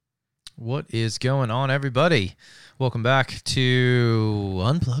What is going on, everybody? Welcome back to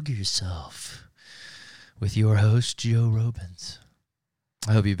Unplug Yourself with your host, Joe Robins.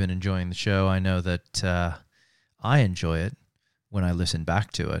 I hope you've been enjoying the show. I know that I enjoy it when I listen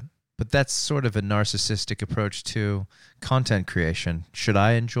back to it, but that's sort of a narcissistic approach to content creation. Should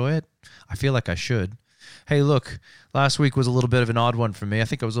I enjoy it? I feel like I should. Hey, look, last week was a little bit of an odd one for me. I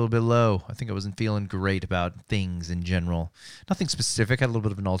think I was a little bit low. I think I wasn't feeling great about things in general. Nothing specific. I had a little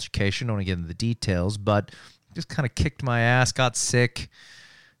bit of an altercation. I don't want to get into the details, but just kind of kicked my ass, got sick,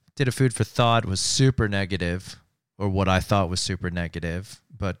 did a food for thought, was super negative, or what I thought was super negative.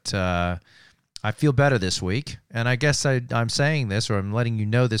 But I feel better this week, and I guess I'm saying this, or I'm letting you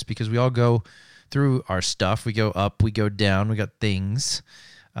know this, because we all go through our stuff. We go up, we go down, we got things.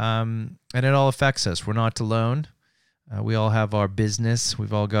 And it all affects us. We're not alone. We all have our business.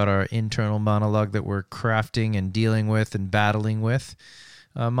 We've all got our internal monologue that we're crafting and dealing with and battling with.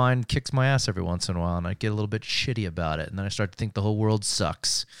 Mine kicks my ass every once in a while, and I get a little bit shitty about it. And then I start to think the whole world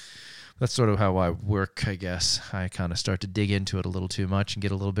sucks. That's sort of how I work, I guess. I kind of start to dig into it a little too much and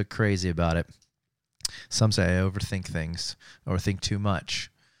get a little bit crazy about it. Some say I overthink things or think too much.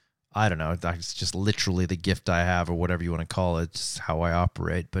 I don't know. It's just literally the gift I have, or whatever you want to call it. It's how I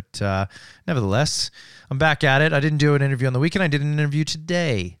operate. But nevertheless, I'm back at it. I didn't do an interview on the weekend. I did an interview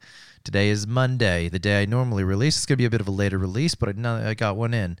today. Today is Monday, the day I normally release. It's going to be a bit of a later release, but I got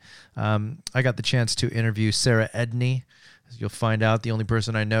one in. I got the chance to interview Sarah Edney. As you'll find out, the only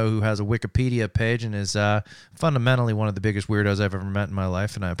person I know who has a Wikipedia page and is fundamentally one of the biggest weirdos I've ever met in my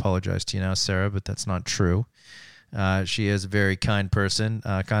life. And I apologize to you now, Sarah, but that's not true. She is a very kind person,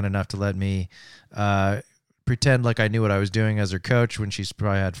 kind enough to let me pretend like I knew what I was doing as her coach when she's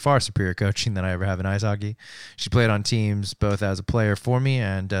probably had far superior coaching than I ever have in ice hockey. She played on teams both as a player for me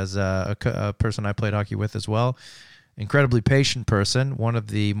and as a person I played hockey with as well. Incredibly patient person, one of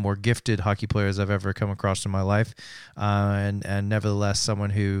the more gifted hockey players I've ever come across in my life, and nevertheless someone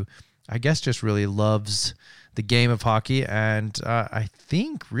who I guess just really loves the game of hockey and I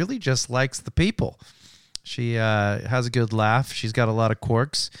think really just likes the people. She has a good laugh. She's got a lot of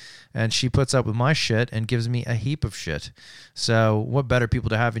quirks, and she puts up with my shit and gives me a heap of shit. So what better people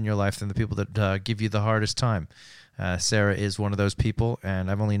to have in your life than the people that give you the hardest time? Sarah is one of those people,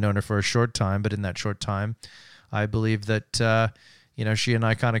 and I've only known her for a short time, but in that short time, I believe that she and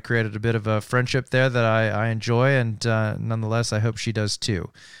I kind of created a bit of a friendship there that I enjoy, and nonetheless, I hope she does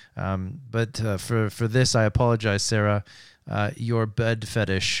too. But for this, I apologize, Sarah. Your bed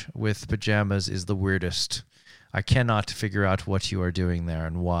fetish with pajamas is the weirdest. I cannot figure out what you are doing there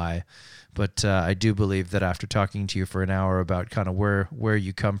and why, but I do believe that after talking to you for an hour about kind of where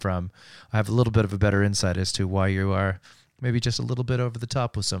you come from, I have a little bit of a better insight as to why you are maybe just a little bit over the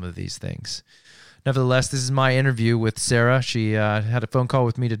top with some of these things. Nevertheless, this is my interview with Sarah. She had a phone call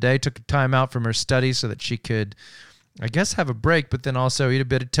with me today, took time out from her study so that she could, I guess, have a break, but then also eat a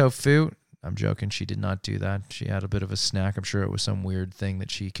bit of tofu. I'm joking. She did not do that. She had a bit of a snack. I'm sure it was some weird thing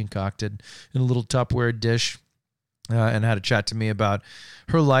that she concocted in a little Tupperware dish, and had a chat to me about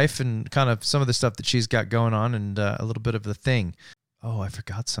her life and kind of some of the stuff that she's got going on and a little bit of the thing. Oh, I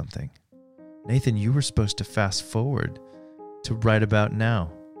forgot something. Nathan, you were supposed to fast forward to right about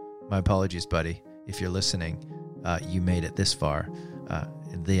now. My apologies, buddy. If you're listening, you made it this far.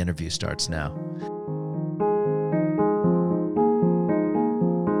 The interview starts now.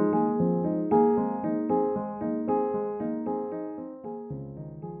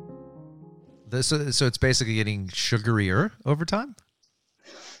 So it's basically getting sugarier over time?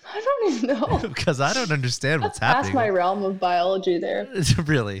 I don't even know. Because I don't understand what's happening. That's my realm of biology there.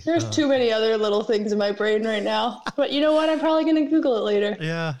 Really? There's too many other little things in my brain right now. But you know what? I'm probably going to Google it later.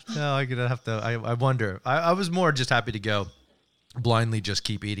 Yeah. No, I'm going to have to. I wonder. I was more just happy to go blindly just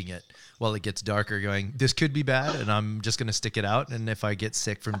keep eating it while it gets darker, going, this could be bad, and I'm just going to stick it out. And if I get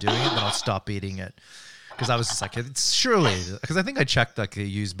sick from doing it, then I'll stop eating it. Because I was just like, it's surely, because I think I checked like the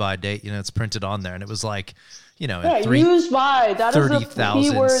use by date, it's printed on there, and it was like, use by, that is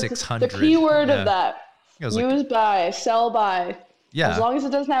the P word of that. Use by, sell by. Yeah. As long as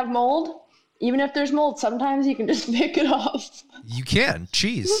it doesn't have mold, even if there's mold, sometimes you can just pick it off. You can.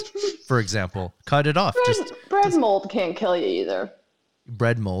 Cheese, for example. Cut it off. Bread mold can't kill you either.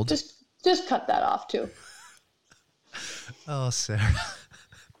 Bread mold? Just cut that off too. Oh, Sarah.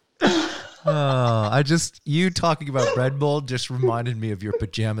 You talking about bread mold just reminded me of your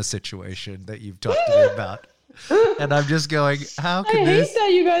pajama situation that you've talked to me about. And I'm just going, how can I hate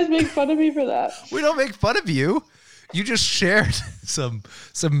that you guys make fun of me for that. We don't make fun of you. You just shared some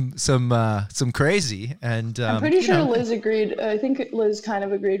crazy, and I'm pretty sure Liz agreed. I think Liz kind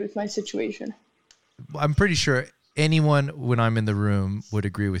of agreed with my situation. I'm pretty sure anyone when I'm in the room would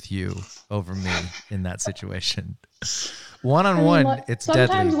agree with you over me in that situation. One-on-one, it's deadly.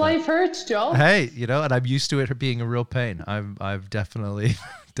 Sometimes life hurts, Joe. Hey, and I'm used to it being a real pain. I've definitely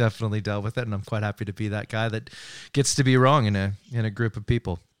dealt with it, and I'm quite happy to be that guy that gets to be wrong in a group of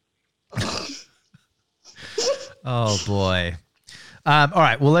people. Oh boy. All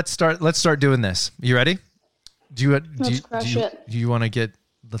right. Well, let's start doing this. You ready? Do you want to get?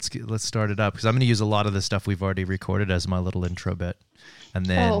 Let's start it up, because I'm going to use a lot of the stuff we've already recorded as my little intro bit, and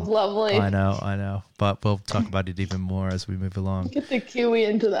then lovely. I know, but we'll talk about it even more as we move along. Get the Kiwi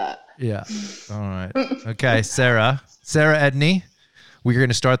into that. Yeah. All right. Okay, Sarah Edney, we're going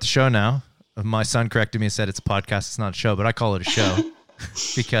to start the show now. My son corrected me and said it's a podcast. It's not a show, but I call it a show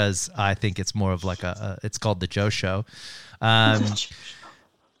because I think it's more of like it's called the Joe Show.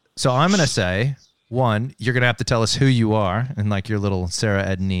 So I'm going to say, one, you're going to have to tell us who you are and like your little Sarah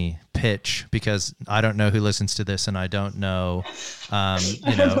Edney pitch, because I don't know who listens to this, and I don't know,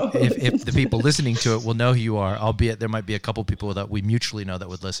 if the people listening to it will know who you are, albeit there might be a couple people that we mutually know that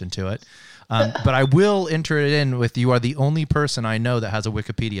would listen to it. But I will enter it in with, you are the only person I know that has a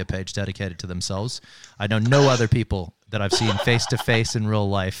Wikipedia page dedicated to themselves. I know no other people that I've seen face to face in real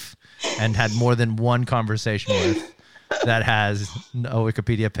life and had more than one conversation with that has a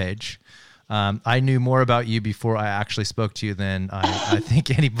Wikipedia page. I knew more about you before I actually spoke to you than I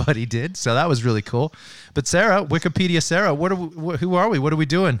think anybody did. So that was really cool. But Sarah, Wikipedia Sarah, who are we? What are we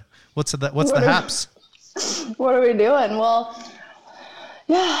doing? What's the haps? What are we doing? Well,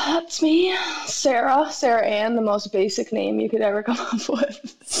 yeah, that's me, Sarah Ann, the most basic name you could ever come up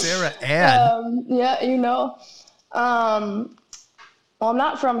with. Sarah Ann? Yeah, well, I'm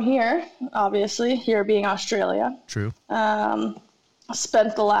not from here, obviously, here being Australia. True.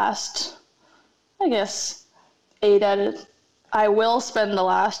 Spent the last, I guess, after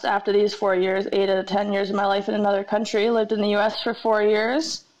these 4 years, 8 out of 10 years of my life in another country. Lived in the U.S. for 4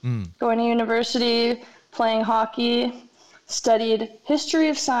 years, going to university, playing hockey, studied history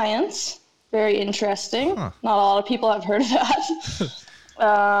of science. Very interesting. Huh. Not a lot of people have heard of that.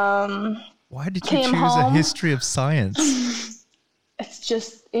 Why did you choose a history of science? It's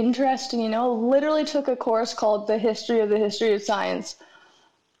just interesting, Literally took a course called The History of Science.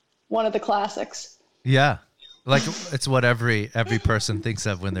 One of the classics. Yeah. Like it's what every person thinks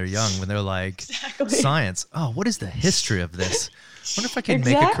of when they're young, when they're like, exactly. Science. Oh, what is the history of this? I wonder if I can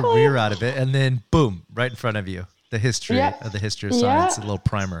make a career out of it. And then boom, right in front of you, the history of science, a little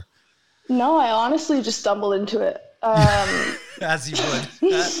primer. No, I honestly just stumbled into it. As you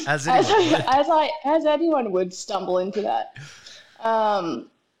would. As anyone would stumble into that.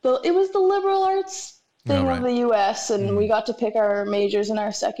 It was the liberal arts thing of the U.S., and we got to pick our majors in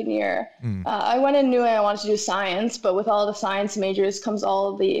our second year. I went in knowing I wanted to do science, but with all the science majors comes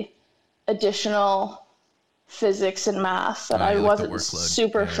all of the additional physics and math that I wasn't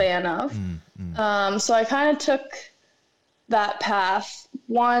super fan of. So I kind of took that path,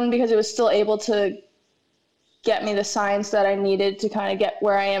 one, because it was still able to get me the science that I needed to kind of get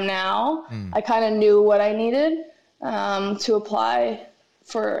where I am now. I kind of knew what I needed to apply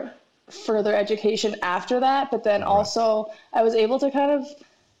for further education after that, but then also I was able to kind of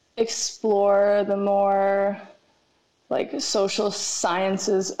explore the more like social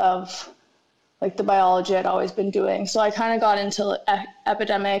sciences of like the biology I'd always been doing. So I kind of got into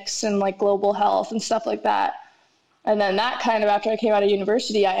epidemics and like global health and stuff like that. And then that kind of, after I came out of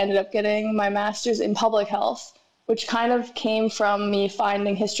university, I ended up getting my master's in public health, which kind of came from me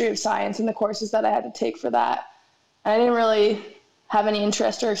finding history of science and the courses that I had to take for that. And I didn't really have any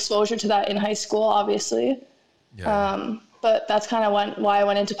interest or exposure to that in high school, obviously. Yeah. But that's kind of why I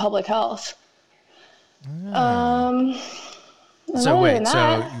went into public health. So wait,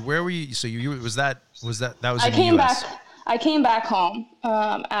 so where were you? So you was that in the US? I came back home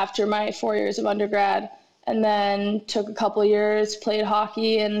after my 4 years of undergrad, and then took a couple of years, played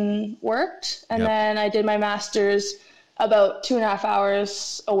hockey and worked. And then I did my master's about 2.5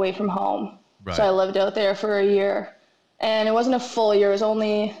 hours away from home. Right. So I lived out there for a year. And it wasn't a full year. It was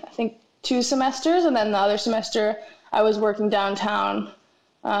only, I think, 2 semesters. And then the other semester, I was working downtown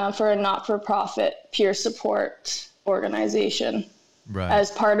for a not-for-profit peer support organization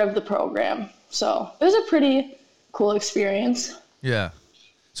as part of the program. So it was a pretty cool experience. Yeah.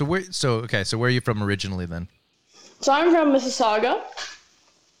 So where are you from originally then? So I'm from Mississauga,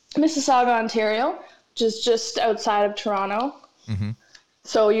 Ontario, which is just outside of Toronto. Mm-hmm.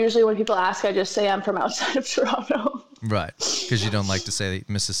 So usually when people ask, I just say I'm from outside of Toronto. Right, because you don't like to say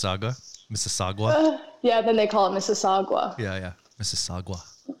Mississauga? Yeah, then they call it Mississauga. Yeah, Mississauga.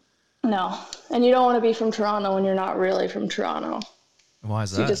 No, and you don't want to be from Toronto when you're not really from Toronto. Why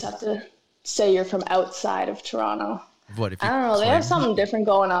is that? So you just have to, say you're from outside of Toronto. What if you I don't know. They have something different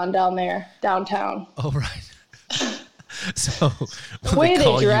going on down there, downtown. Oh, right. So the way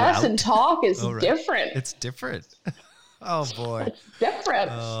they dress and talk is different. It's different. Oh, boy. It's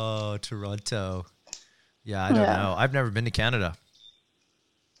different. Oh, Toronto. Yeah, I don't know. I've never been to Canada.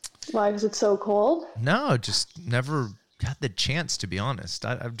 Why? Because it's so cold? No, just never had the chance, to be honest.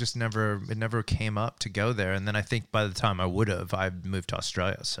 I've just it never came up to go there. And then I think by the time I moved to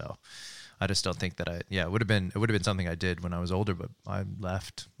Australia. So I just don't think that it would have been something I did when I was older, but I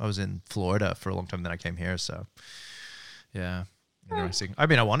left. I was in Florida for a long time, then I came here. So yeah, interesting. I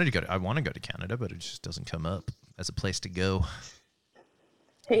mean, I want to go to Canada, but it just doesn't come up as a place to go.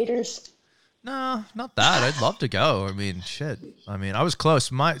 Haters. No, not that. I'd love to go. I mean, shit. I mean, I was close.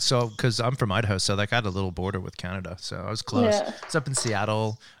 Because I'm from Idaho, so like I had a little border with Canada, so I was close. Yeah. It's up in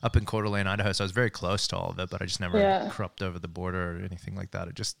Seattle, up in Coeur d'Alene, Idaho, so I was very close to all of it, but I just never cropped over the border or anything like that.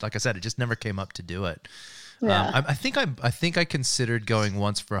 It just, like I said, it just never came up to do it. Yeah. I think I considered going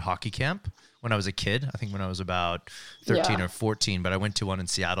once for a hockey camp when I was a kid. I think when I was about 13 or 14, but I went to one in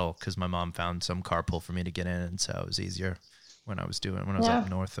Seattle because my mom found some carpool for me to get in, and so it was easier when I was up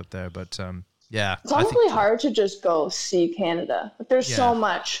north up there. But yeah, it's honestly hard to just go see Canada. But there's so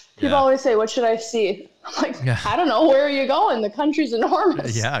much. People always say, "What should I see?" I'm like, I don't know. Where are you going? The country's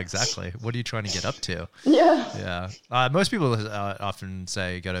enormous. Yeah, exactly. What are you trying to get up to? Yeah. Most people often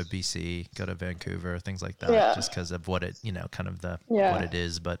say go to BC, go to Vancouver, things like that, just because of what it, kind of what it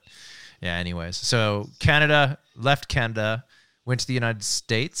is. But yeah, anyways. So left Canada, went to the United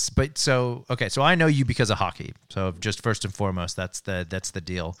States. But so I know you because of hockey. So just first and foremost, that's the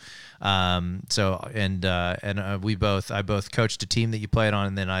deal. I both coached a team that you played on,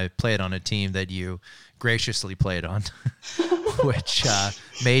 and then I played on a team that you graciously played on, which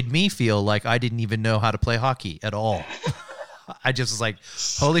made me feel like I didn't even know how to play hockey at all. I just was like,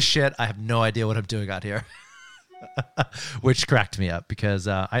 holy shit, I have no idea what I'm doing out here. Which cracked me up because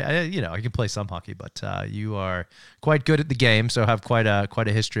I can play some hockey, but you are quite good at the game, so have quite a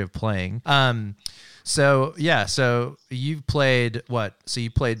history of playing. So you've played what? So you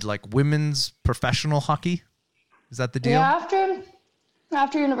played like women's professional hockey? Is that the deal? Yeah,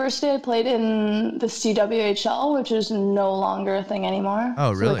 after university, I played in the CWHL, which is no longer a thing anymore.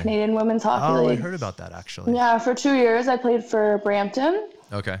 Oh, really? The Canadian Women's Hockey League. I heard about that actually. Yeah, for 2 years I played for Brampton.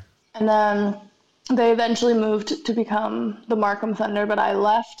 Okay. And then they eventually moved to become the Markham Thunder, but I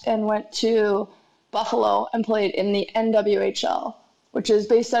left and went to Buffalo and played in the NWHL, which is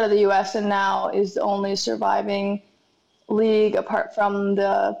based out of the U.S. and now is the only surviving league apart from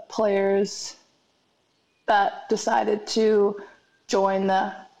the players that decided to join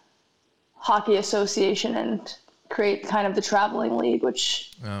the Hockey Association and create kind of the traveling league,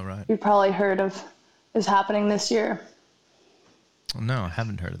 which you've probably heard of is happening this year. No, I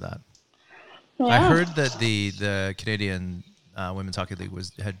haven't heard of that. Yeah. I heard that the Canadian Women's Hockey League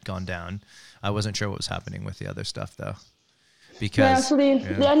had gone down. I wasn't sure what was happening with the other stuff though. Because so the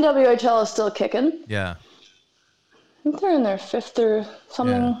NWHL is still kicking. Yeah. I think they're in their 5th or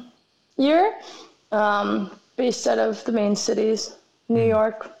something year. Based out of the main cities, New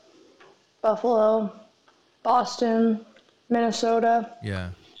York, Buffalo, Boston, Minnesota.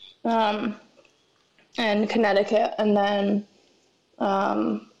 Yeah. And Connecticut, and then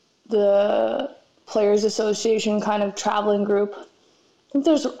the Players Association kind of traveling group. I think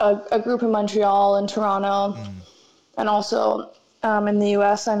there's a group in Montreal and Toronto, and also in the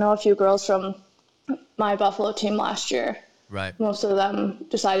U.S. I know a few girls from my Buffalo team last year. Right. Most of them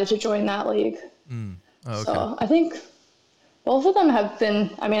decided to join that league. Oh, okay. So I think both of them have been,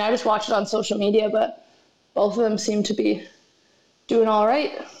 I mean, I just watch it on social media, but both of them seem to be doing all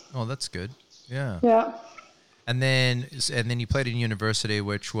right. Oh, that's good. Yeah. Yeah. And then you played in university,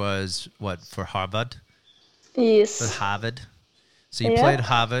 which was what, for Harvard? Yes. For Harvard. So you played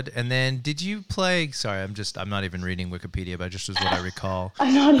Harvard, and then did you play? Sorry, I'm not even reading Wikipedia, but just as what I recall.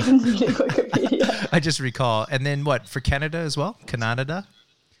 I'm not even reading Wikipedia. I just recall, and then what for Canada as well? Canada.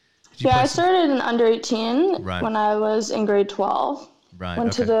 I started in under 18 when I was in grade 12. Right.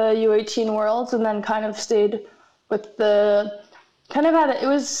 Went to the U18 Worlds, and then kind of stayed with the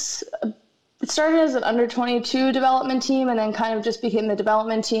it started as an under 22 development team, and then kind of just became the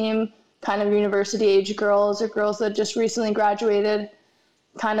development team. Kind of university age girls or girls that just recently graduated,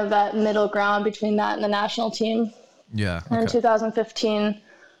 kind of that middle ground between that and the national team. Yeah. Okay. And in 2015,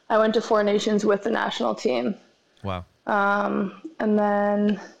 I went to 4 Nations with the national team. Wow. And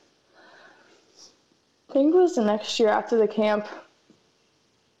then I think it was the next year after the camp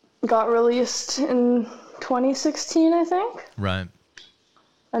got released in 2016, I think. Right.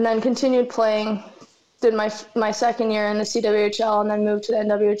 And then continued playing, did my second year in the CWHL and then moved to the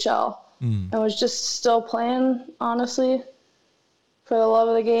NWHL. I was just still playing, honestly, for the love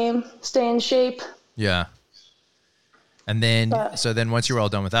of the game, stay in shape. Yeah. And then, so then once you were all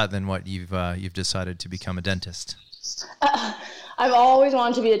done with that, then what, you've decided to become a dentist? I've always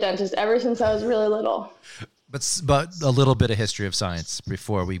wanted to be a dentist ever since I was really little. But a little bit of history of science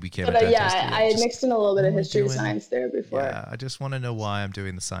before we became a dentist. Yeah, I had mixed in a little bit of history of science there before. Yeah, I just want to know why I'm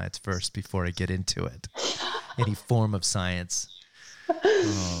doing the science first before I get into it. Any form of science.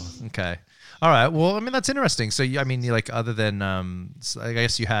 Oh, okay. All right. Well, I mean, that's interesting. So, I mean, like, other than, I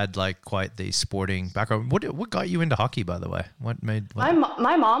guess you had like quite the sporting background. What got you into hockey, by the way? What made my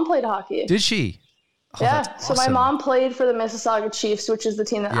mom played hockey? Did she? Oh, yeah. So my mom played for the Mississauga Chiefs, which is the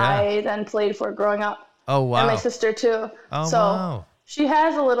team that I then played for growing up. Oh, wow. And my sister too. Oh, so wow. She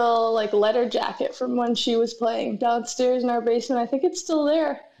has a little like letter jacket from when she was playing downstairs in our basement. I think it's still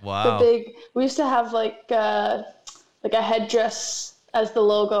there. Wow. We used to have like a headdress as the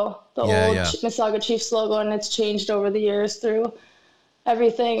logo, the old Mississauga Chiefs logo, and it's changed over the years through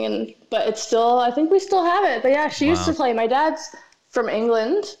everything. But it's still, I think we still have it. But yeah, she used to play. My dad's from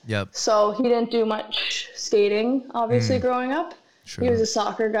England. Yep. So he didn't do much skating, obviously, growing up. Sure. He was a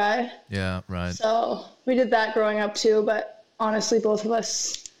soccer guy. Yeah, right. So we did that growing up too, but honestly, both of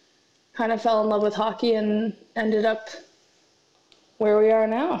us kind of fell in love with hockey and ended up where we are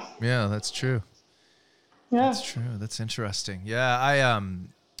now. Yeah, that's true. Yeah. That's true. That's interesting. Yeah,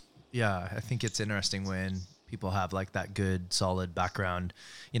 I think it's interesting when people have like that good, solid background,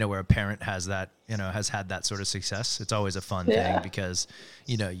 you know, where a parent has that, you know, has had that sort of success. It's always a fun thing because,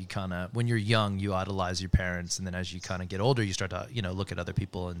 you know, you kind of, when you're young, you idolize your parents. And then as you kind of get older, you start to, you know, look at other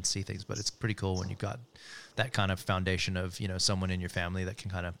people and see things. But it's pretty cool when you've got that kind of foundation of, you know, someone in your family that can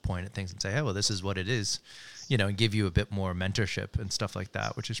kind of point at things and say, hey, well, this is what it is, you know, and give you a bit more mentorship and stuff like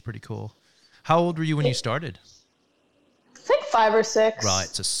that, which is pretty cool. How old were you when you started? I think 5 or 6. Right.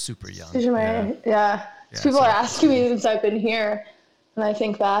 So super young. Yeah. People are asking me since I've been here, and I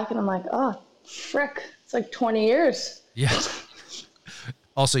think back and I'm like, oh, frick. It's like 20 years. Yeah.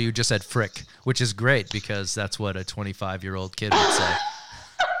 Also, you just said frick, which is great because that's what a 25-year-old kid would say.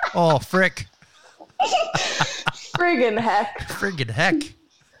 Oh, frick. Friggin' heck. Friggin' heck.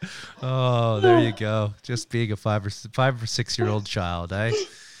 Oh, there you go. Just being a 5 or 6-year-old child, eh?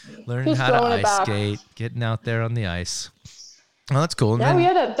 Learning how to ice skate, getting out there on the ice. Oh, that's cool. And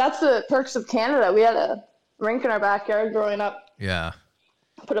that's the perks of Canada. We had a rink in our backyard growing up. Yeah.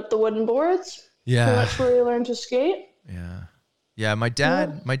 Put up the wooden boards. Yeah. That's where you learn to skate. Yeah. Yeah. My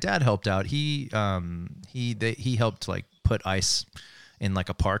dad helped out. He helped like put ice in like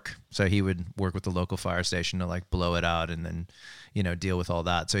a park. So he would work with the local fire station to like blow it out and then, you know, deal with all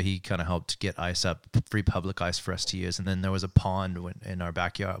that. So he kind of helped get ice up, free public ice for us to use. And then there was a pond in our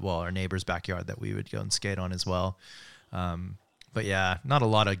backyard, well, our neighbor's backyard that we would go and skate on as well. But yeah, not a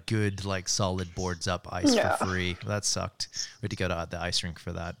lot of good, like solid boards up ice for free. That sucked. We had to go to the ice rink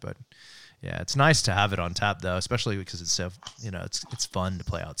for that. But yeah, it's nice to have it on tap though, especially because it's so, you know, it's fun to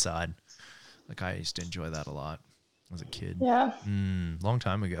play outside. Like I used to enjoy that a lot as a kid. Yeah. Long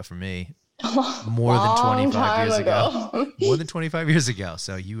time ago for me. More than 25 years ago. More than 25 years ago.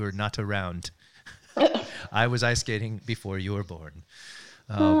 So you were not around. I was ice skating before you were born.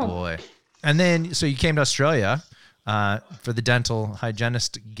 Oh boy. And then, so you came to Australia for the dental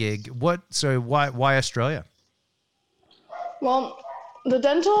hygienist gig. Why Australia? Well, the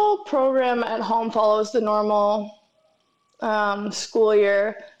dental program at home follows the normal school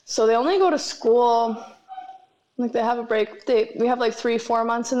year. So they only go to school, like they have a break. We have like 3-4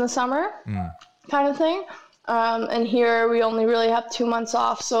 months in the summer kind of thing. And here we only really have 2 months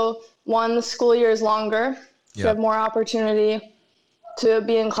off. So the school year is longer. So you have more opportunity to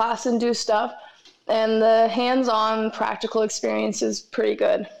be in class and do stuff. And the hands-on practical experience is pretty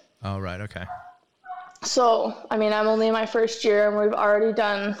good. Oh, right. Okay. So, I mean, I'm only in my first year and we've already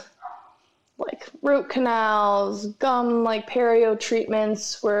done like root canals, gum, like perio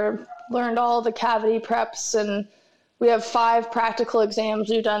treatments. We've learned all the cavity preps and we have 5 practical exams.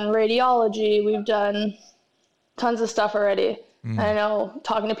 We've done radiology. We've done tons of stuff already. And I know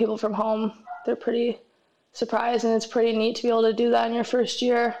talking to people from home, they're pretty surprised and it's pretty neat to be able to do that in your first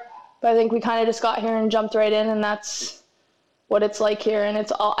year. But I think we kind of just got here and jumped right in, and that's what it's like here. And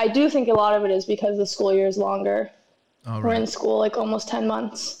I do think a lot of it is because the school year is longer. Oh, right. We're in school like almost 10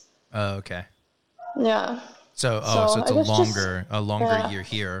 months. Oh, okay. Yeah. So it's a longer year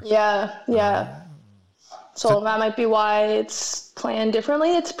here. Yeah. So that might be why it's planned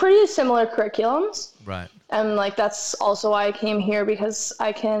differently. It's pretty similar curriculums. Right. And like that's also why I came here, because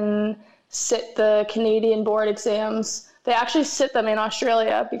I can sit the Canadian board exams. They actually sit them in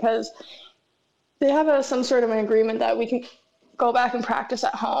Australia because they have some sort of an agreement that we can go back and practice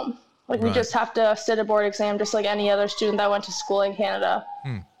at home. Like, we just have to sit a board exam just like any other student that went to school in Canada.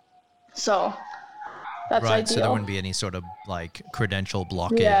 So that's ideal. So there wouldn't be any sort of like credential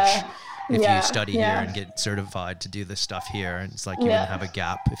blockage if you study here and get certified to do this stuff here. And it's like you wouldn't have a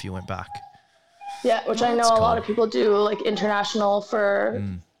gap if you went back. Yeah, which I know a lot of people do, like international for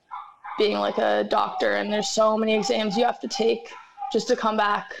being like a doctor. And there's so many exams you have to take just to come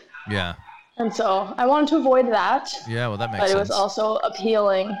back. Yeah. And so I wanted to avoid that. Yeah, well, that makes sense. But it was also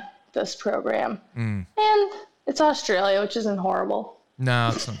appealing, this program. And it's Australia, which isn't horrible.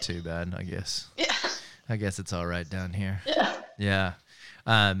 No, it's not too bad, I guess. Yeah. I guess it's all right down here. Yeah. Yeah.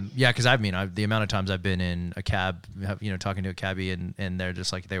 Because the amount of times I've been in a cab, talking to a cabbie and they're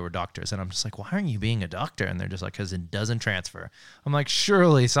just like, they were doctors. And I'm just like, why aren't you being a doctor? And they're just like, because it doesn't transfer. I'm like,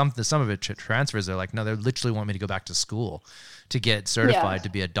 surely some of it transfers. They're like, no, they literally want me to go back to school to get certified to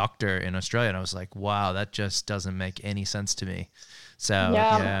be a doctor in Australia. And I was like, wow, that just doesn't make any sense to me. So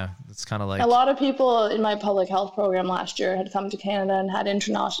it's kind of like, a lot of people in my public health program last year had come to Canada and had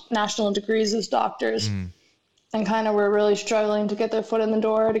international degrees as doctors and kind of were really struggling to get their foot in the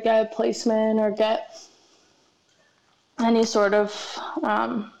door, to get a placement or get any sort of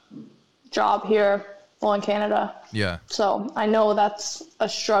job here in Canada. Yeah. So I know that's a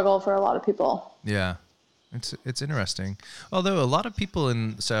struggle for a lot of people. Yeah. It's interesting. Although a lot of people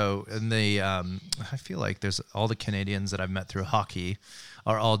I feel like there's all the Canadians that I've met through hockey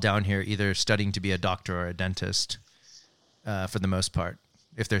are all down here either studying to be a doctor or a dentist for the most part,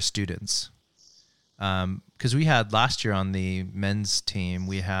 if they're students. Because we had last year on the men's team,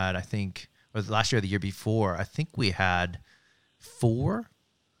 we had, last year or the year before, I think we had 4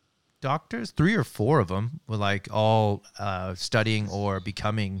 doctors, 3 or 4 of them were like all studying or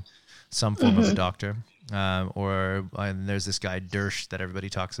becoming some form of a doctor. And there's this guy Dersh that everybody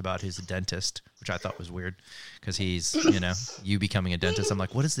talks about. He's a dentist, which I thought was weird because he's, you becoming a dentist. I'm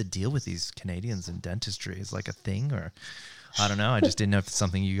like, what is the deal with these Canadians in dentistry? Is like a thing, or I don't know. I just didn't know if it's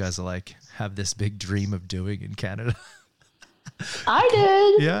something you guys like have this big dream of doing in Canada.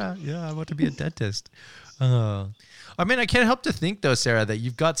 I did. Yeah. I want to be a dentist. I mean, I can't help to think, though, Sarah, that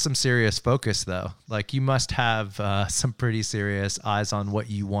you've got some serious focus, though. Like, you must have some pretty serious eyes on what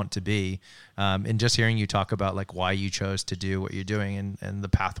you want to be. And just hearing you talk about, like, why you chose to do what you're doing and the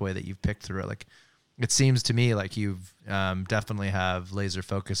pathway that you've picked through it, like, it seems to me like you've definitely have laser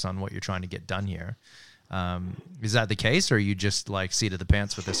focus on what you're trying to get done here. Is that the case, or are you just, like, seat of the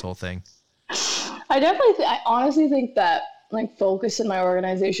pants with this whole thing? I honestly think that, like, focus in my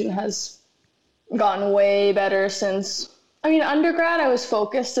organization has gotten way better since, undergrad I was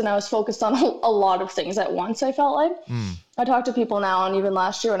focused on a lot of things at once, I felt like. I talk to people now, and even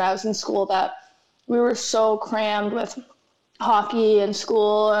last year when I was in school, that we were so crammed with hockey and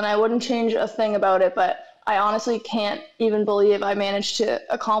school, and I wouldn't change a thing about it, but I honestly can't even believe I managed to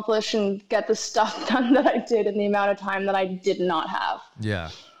accomplish and get the stuff done that I did in the amount of time that I did not have. Yeah.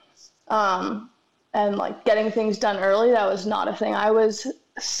 And like getting things done early, that was not a thing. I was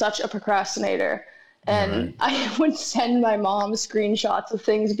such a procrastinator, and I would send my mom screenshots of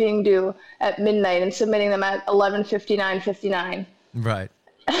things being due at midnight and submitting them at 11:59:59. Right.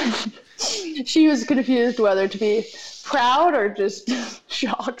 She was confused whether to be proud or just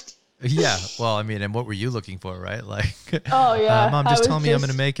shocked. Yeah. Well, and what were you looking for, right? Like, oh yeah, Mom, just tell me I'm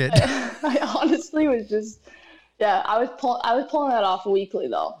going to make it. I honestly was just, I was pulling that off weekly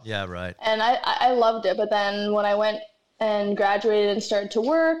though. Yeah. Right. And I loved it. But then when I went and graduated and started to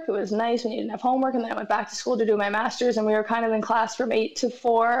work, it was nice when you didn't have homework. And then I went back to school to do my master's, and we were kind of in class from 8 to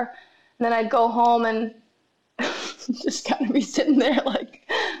 4. And then I'd go home and just kind of be sitting there like,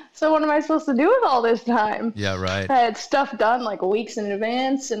 so what am I supposed to do with all this time? Yeah, right. I had stuff done like weeks in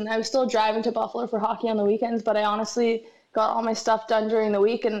advance, and I was still driving to Buffalo for hockey on the weekends, but I honestly got all my stuff done during the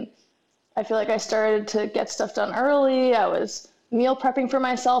week, and I feel like I started to get stuff done early. I was meal prepping for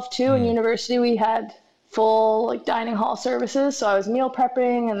myself too. In university, we had full like dining hall services, so I was meal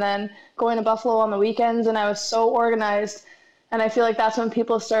prepping and then going to Buffalo on the weekends, and I was so organized. And I feel like that's when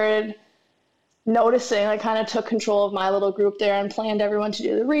people started noticing. I kind of took control of my little group there and planned everyone to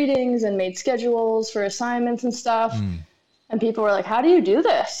do the readings and made schedules for assignments and stuff. And people were like, how do you do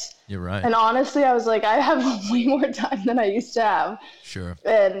this? You're right. And honestly, I was like, I have way more time than I used to have. Sure.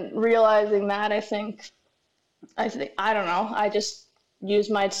 And realizing that, I think, I don't know, I just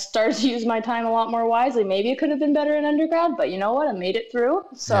started to use my time a lot more wisely. Maybe it could have been better in undergrad, but you know what? I made it through.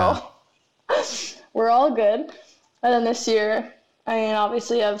 So we're all good. And then this year,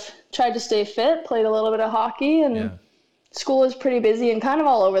 obviously I've tried to stay fit, played a little bit of hockey, and school is pretty busy and kind of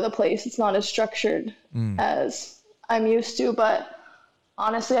all over the place. It's not as structured as I'm used to, but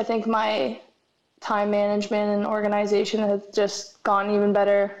honestly, I think my time management and organization has just gotten even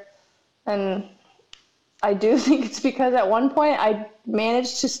better And I do think it's because at one point I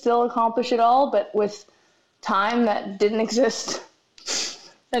managed to still accomplish it all, but with time that didn't exist.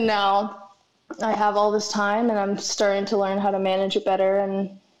 And now I have all this time and I'm starting to learn how to manage it better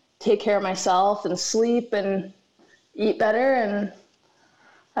and take care of myself and sleep and eat better. And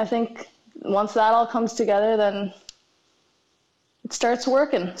I think once that all comes together, then it starts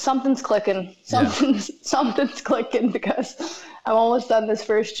working. Something's clicking. Something's clicking, because I'm almost done this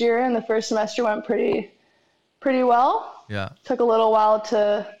first year, and the first semester went pretty well. Yeah. Took a little while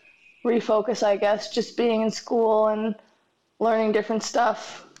to refocus, I guess, just being in school and learning different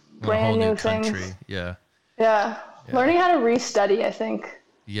stuff, brand new things. Yeah. Learning how to restudy, I think.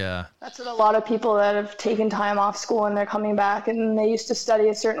 Yeah. That's what a lot of people that have taken time off school and they're coming back and they used to study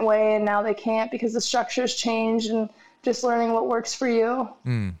a certain way and now they can't because the structure's changed, and just learning what works for you.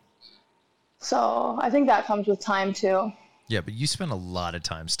 So I think that comes with time too. Yeah, but you spend a lot of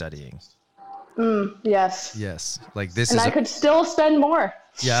time studying. Yes. Yes. Like this and I could still spend more.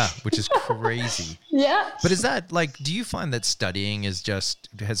 Yeah, which is crazy. Yeah. But is that like, do you find that studying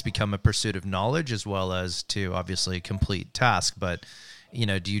has become a pursuit of knowledge as well as to obviously complete task, but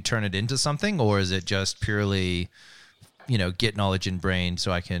do you turn it into something, or is it just purely, get knowledge in brain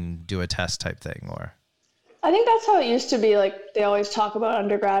so I can do a test type thing? Or I think that's how it used to be. Like they always talk about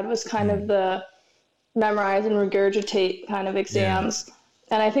undergrad was kind of the memorize and regurgitate kind of exams. Yeah.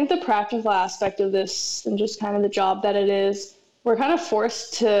 And I think the practical aspect of this and just kind of the job that it is, we're kind of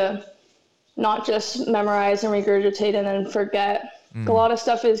forced to not just memorize and regurgitate and then forget. A lot of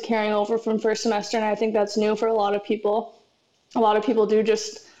stuff is carrying over from first semester, and I think that's new for a lot of people. A lot of people do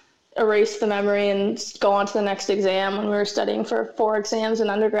just erase the memory and go on to the next exam when we were studying for 4 exams in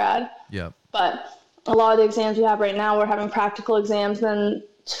undergrad. Yeah. But a lot of the exams we have right now, we're having practical exams, then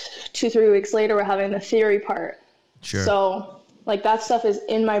 2-3 weeks later, we're having the theory part. Sure. So like that stuff is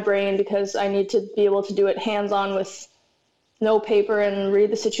in my brain because I need to be able to do it hands-on with no paper and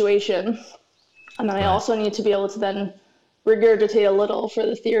read the situation. And then I also need to be able to then regurgitate a little for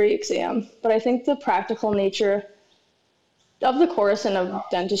the theory exam. But I think the practical nature of the course and of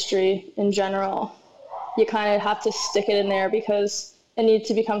dentistry in general, you kind of have to stick it in there because it needs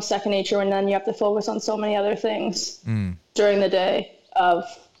to become second nature, and then you have to focus on so many other things during the day of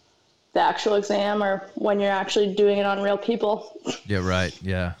the actual exam or when you're actually doing it on real people. Yeah, right.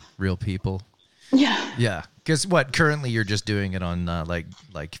 Yeah, real people. Yeah. Yeah. Because currently you're just doing it on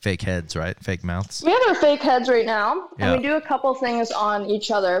like fake heads, right? Fake mouths. We have our fake heads right now, and we do a couple things on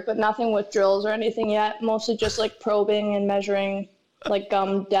each other, but nothing with drills or anything yet. Mostly just like probing and measuring like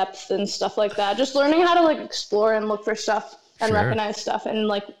gum depth and stuff like that. Just learning how to like explore and look for stuff and recognize stuff in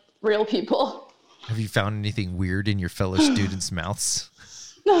like real people. Have you found anything weird in your fellow students' mouths?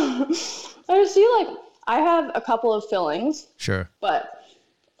 No, I see like I have a couple of fillings. Sure. But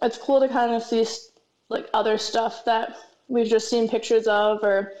it's cool to kind of see like other stuff that we've just seen pictures of,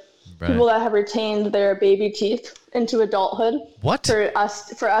 or people that have retained their baby teeth into adulthood. What? For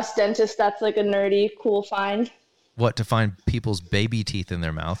us dentists, that's like a nerdy, cool find. What, to find people's baby teeth in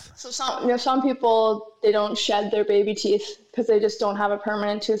their mouth? So some people, they don't shed their baby teeth because they just don't have a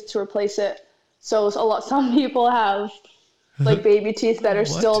permanent tooth to replace it. So some people have like baby teeth that are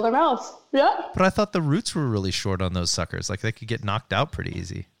still in their mouth. Yeah. But I thought the roots were really short on those suckers. Like they could get knocked out pretty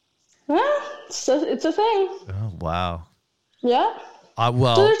easy. Yeah, it's a thing. Oh, wow. Yeah.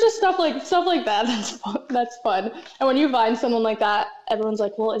 Well, so there's just stuff like that. That's fun. And when you find someone like that, everyone's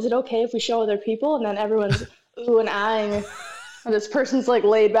like, well, is it okay if we show other people? And then everyone's ooh and ahhing. And this person's like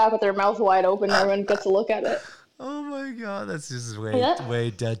laid back with their mouth wide open. And everyone gets a look at it. Oh my God, that's just way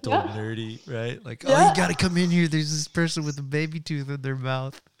dental nerdy, right? Like, oh, you got to come in here. There's this person with a baby tooth in their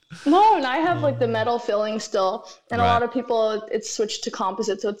mouth. No, and I have like the metal filling still. And a lot of people, it's switched to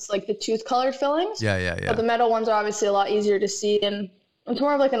composite. So it's like the tooth colored fillings. Yeah. But the metal ones are obviously a lot easier to see. And it's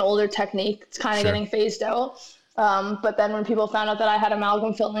more of like an older technique. It's kind of getting phased out. But then when people found out that I had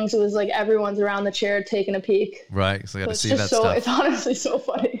amalgam fillings, it was like everyone's around the chair taking a peek. Right. So I got to see that stuff. It's honestly so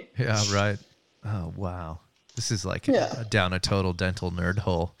funny. Yeah, right. Oh, wow. This is like down a total dental nerd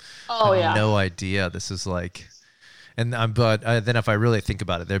hole. Oh, yeah. No idea. This is like... And but then if I really think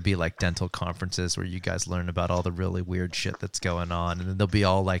about it, there'd be like dental conferences where you guys learn about all the really weird shit that's going on. And then there'll be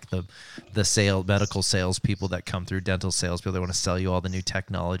all like the medical sales people that come through, dental sales people that want to sell you all the new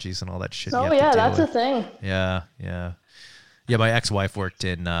technologies and all that shit. Oh, yeah, that's a thing. Yeah. Yeah, my ex-wife worked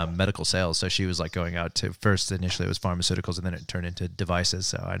in medical sales, so she was like going out to, first initially it was pharmaceuticals, and then it turned into devices.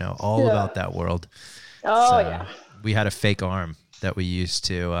 So I know all about that world. Oh, yeah. We had a fake arm that we used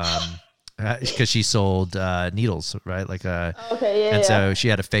to... because she sold needles, right? Like okay, yeah. And so she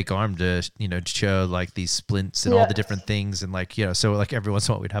had a fake arm to to show like these splints and all the different things, and like so like every once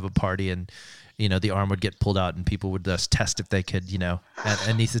in a while we'd have a party and the arm would get pulled out and people would just test if they could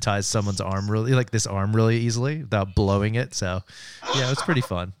anesthetize someone's arm really easily without blowing it. So yeah, it was pretty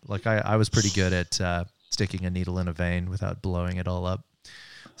fun. Like I was pretty good at sticking a needle in a vein without blowing it all up.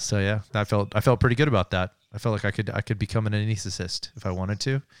 So yeah, I felt pretty good about that. I felt like I could become an anesthetist if I wanted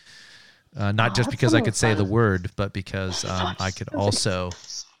to. Not just because I could say the word, but because I could also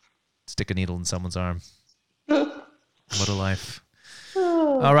stick a needle in someone's arm. What a life.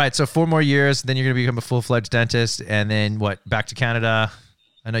 All right, so 4 more years, then you're going to become a full-fledged dentist, and then what, back to Canada?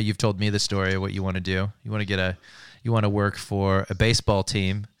 I know you've told me the story of what you want to do. You want to work for a baseball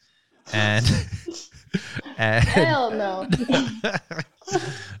team, and hell no.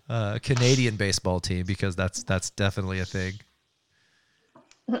 A Canadian baseball team, because that's definitely a thing.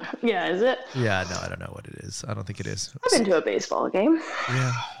 Yeah, is it? Yeah, no, I don't know what it is. I don't think it is. I've been to a baseball game.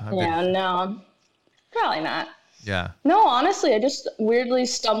 Yeah. No, probably not. Yeah. No, honestly, I just weirdly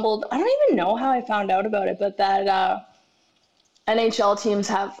stumbled. I don't even know how I found out about it, but that NHL teams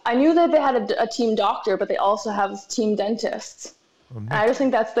have. I knew that they had a team doctor, but they also have team dentists. I just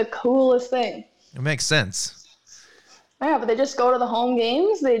think that's the coolest thing. It makes sense. Yeah, but they just go to the home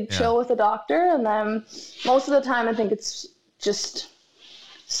games, they chill with the doctor, and then most of the time I think it's just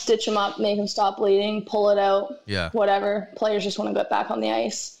stitch them up, make them stop bleeding, pull it out, whatever. Players just want to get back on the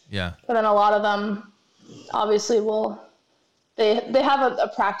ice. Yeah. But then a lot of them obviously they have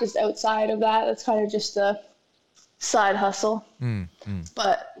a practice outside of that. That's kind of just a side hustle.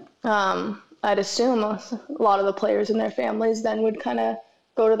 But I'd assume a lot of the players and their families then would kind of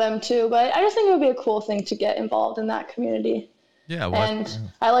go to them too. But I just think it would be a cool thing to get involved in that community. Yeah.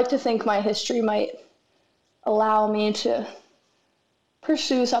 I like to think my history might allow me to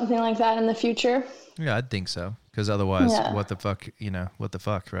pursue something like that in the future. Yeah, I'd think so. Because otherwise, what the fuck,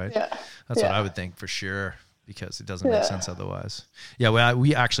 right? Yeah. That's what I would think for sure, because it doesn't make sense otherwise. Yeah,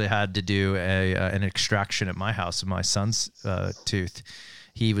 we actually had to do an extraction at my house of my son's tooth.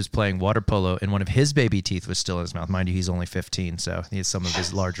 He was playing water polo, and one of his baby teeth was still in his mouth. Mind you, he's only 15, so some of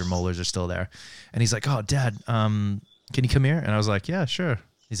his larger molars are still there. And he's like, "Oh, Dad, can you come here?" And I was like, "Yeah, sure."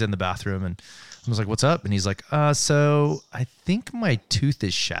 He's in the bathroom, and I was like, "What's up?" And he's like, "So I think my tooth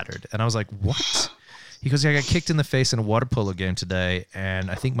is shattered." And I was like, "What?" He goes, "Yeah, I got kicked in the face in a water polo game today, and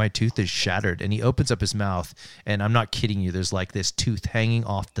I think my tooth is shattered." And he opens up his mouth, and I'm not kidding you, there's like this tooth hanging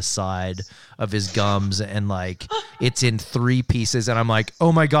off the side of his gums, and like it's in 3 pieces. And I'm like,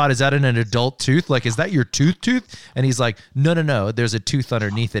 "Oh my God, is that an adult tooth? Like, is that your tooth? And he's like, No, there's a tooth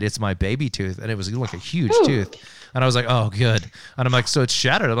underneath it. It's my baby tooth." And it was like a huge tooth. And I was like, "Oh, good." And I'm like, "So it's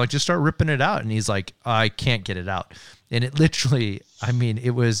shattered." I'm like, "Just start ripping it out." And he's like, "I can't get it out." And it literally,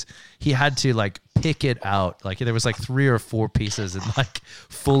 he had to like pick it out. Like there was like 3 or 4 pieces, and like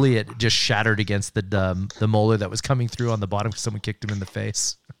fully it just shattered against the molar that was coming through on the bottom because someone kicked him in the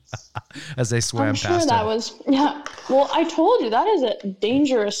face as they swam past him. I'm sure that was, well, I told you, that is a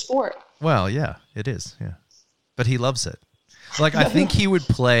dangerous sport. Well, yeah, it is. Yeah. But he loves it. Like, I think he would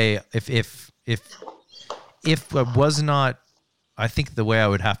play if it was not, I think the way I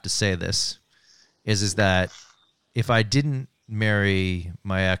would have to say this is that if I didn't marry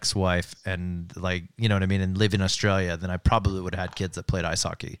my ex-wife and like, you know what I mean, and live in Australia, then I probably would have had kids that played ice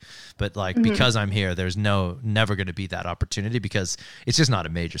hockey. But like, because I'm here, there's never going to be that opportunity, because it's just not a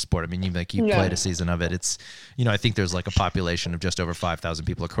major sport. I mean, you played a season of it. It's, I think there's like a population of just over 5,000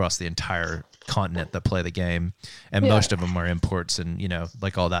 people across the entire continent that play the game. And most of them are imports and,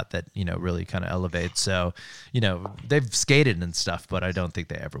 like all that, really kind of elevates. So, they've skated and stuff, but I don't think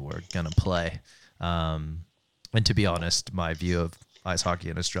they ever were going to play. And to be honest, my view of ice hockey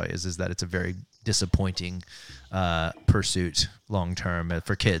in Australia is that it's a very disappointing pursuit long term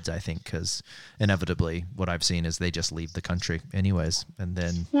for kids, I think, because inevitably what I've seen is they just leave the country anyways and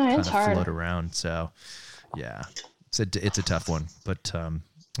then kind of float around. So, yeah, it's a tough one. But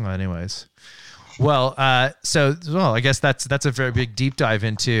anyways, well, I guess that's a very big deep dive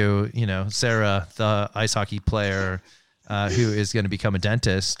into, Sarah, the ice hockey player, who is going to become a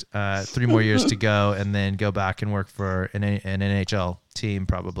dentist, 3 more years to go, and then go back and work for an NHL team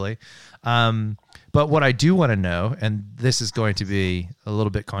probably. But what I do want to know, and this is going to be a little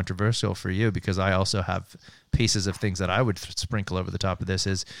bit controversial for you because I also have pieces of things that I would sprinkle over the top of this,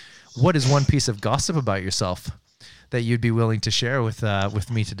 is what is one piece of gossip about yourself that you'd be willing to share with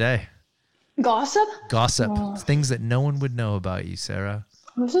me today? Gossip? Gossip. Things that no one would know about you, Sarah.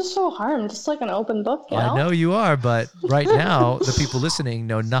 This is so hard. I'm just like an open book, I know you are, but right now the people listening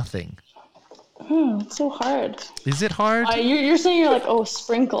know nothing. It's so hard. Is it hard? You're saying you're like, oh,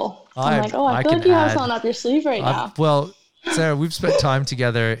 sprinkle. I'm like, oh, I feel like you have something up your sleeve right now. Well, Sarah, we've spent time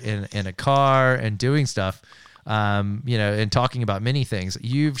together in a car and doing stuff, and talking about many things.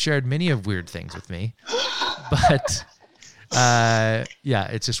 You've shared many of weird things with me, but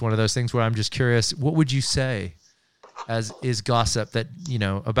it's just one of those things where I'm just curious. What would you say as is gossip that,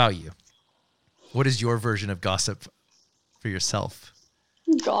 about you? What is your version of gossip for yourself?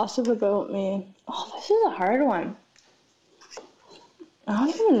 Gossip about me. Oh, this is a hard one. I don't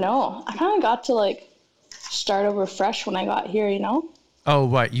even know. I kind of got to start over fresh when I got here, Oh,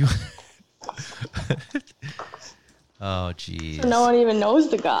 right. You. Oh, geez. So no one even knows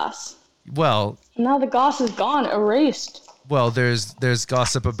the goss. Well. Now the goss is gone, erased. Well, there's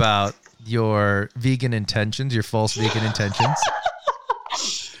gossip about your vegan intentions, your false vegan intentions.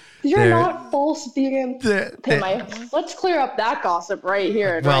 You're not false vegan. Let's clear up that gossip right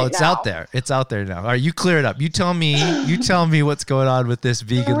here. Well, it's out there. It's out there now. All right, you clear it up. You tell me what's going on with this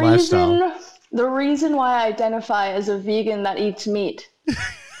vegan lifestyle. The reason why I identify as a vegan that eats meat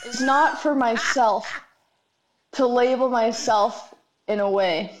is not for myself to label myself in a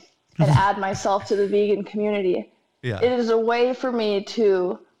way and add myself to the vegan community. Yeah. It is a way for me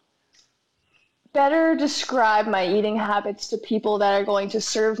to better describe my eating habits to people that are going to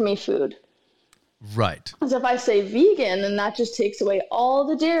serve me food. Right. Because if I say vegan, then that just takes away all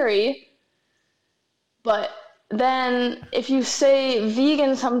the dairy. But then if you say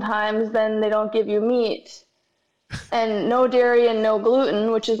vegan sometimes, then they don't give you meat. And no dairy and no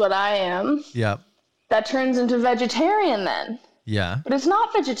gluten, which is what I am. Yeah. That turns into vegetarian then. Yeah. But it's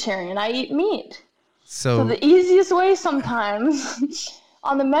not vegetarian. I eat meat. So the easiest way sometimes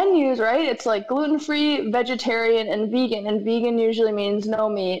on the menus, right? It's like gluten-free, vegetarian, and vegan usually means no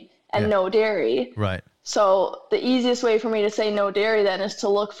meat and no dairy. Right. So the easiest way for me to say no dairy then is to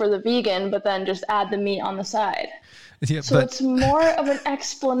look for the vegan, but then just add the meat on the side. Yeah, so it's more of an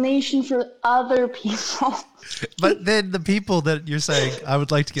explanation for other people. But then the people that you're saying, I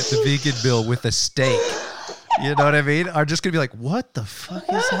would like to get the vegan meal with a steak, you know what I mean, are just going to be like, what the fuck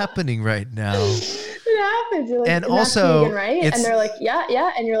is happening right now? It happens. You're like, and also, vegan, right? And they're like,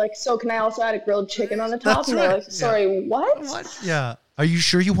 yeah. And you're like, so can I also add a grilled chicken on the top? And they're like, sorry, what? Yeah. Are you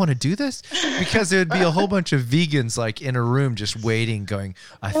sure you want to do this? Because there'd be a whole bunch of vegans in a room just waiting, going,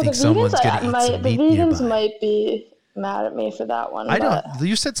 I think someone's going to eat some meat nearby. The vegans nearby. might be mad at me for that one. I don't.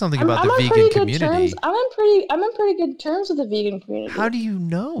 You said something about the vegan community. I'm in pretty good terms with the vegan community. How do you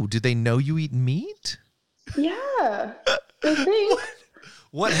know? Do they know you eat meat? Yeah, they think.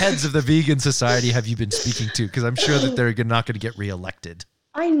 What heads of the vegan society have you been speaking to? Because I'm sure that they're not going to get reelected.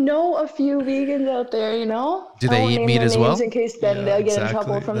 I know a few vegans out there, Do they eat meat as well? In case then they'll get in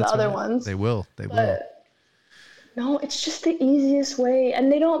trouble from the other ones. They will. They will. No, it's just the easiest way.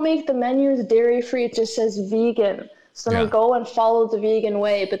 And they don't make the menus dairy-free. It just says vegan. So then they go and follow the vegan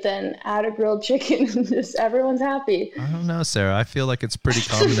way, but then add a grilled chicken and just everyone's happy. I don't know, Sarah. I feel like it's pretty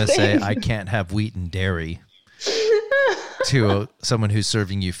common to say I can't have wheat and dairy to someone who's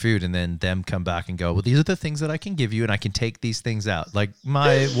serving you food, and then them come back and go, well, these are the things that I can give you, and I can take these things out. Like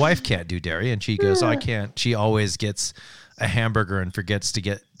my wife can't do dairy, and she goes, I can't. She always gets a hamburger and forgets to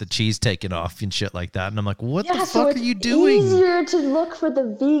get the cheese taken off and shit like that. And I'm like, what the fuck are you doing? It's easier to look for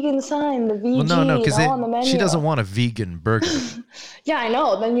the vegan sign, the VG, well, no, because on the menu. She doesn't want a vegan burger. Yeah, I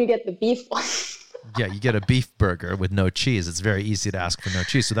know. Then you get the beef one. Yeah, you get a beef burger with no cheese. It's very easy to ask for no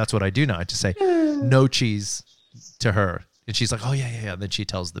cheese. So that's what I do now. I just say no cheese to her. And she's like, oh, yeah. And then she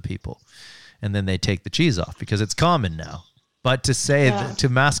tells the people. And then they take the cheese off because it's common now. But to say, to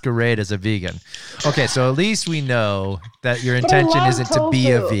masquerade as a vegan. Okay, so at least we know that your intention isn't to be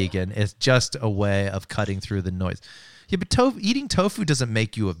a vegan. It's just a way of cutting through the noise. Yeah, but eating tofu doesn't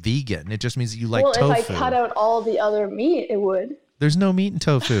make you a vegan. It just means that you like tofu. Well, if I cut out all the other meat, it would. There's no meat in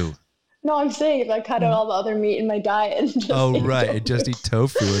tofu. No, I'm saying if I cut out all the other meat in my diet. And just and just eat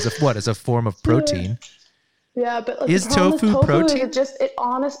tofu as a form of protein. Yeah, but is tofu protein?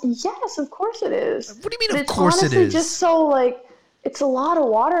 Yes, of course it is. What do you mean? Of course it is. It's just so it's a lot of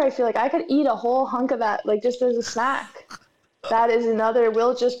water. I feel like I could eat a whole hunk of that, just as a snack. That is another.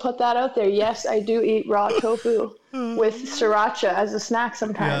 We'll just put that out there. Yes, I do eat raw tofu with sriracha as a snack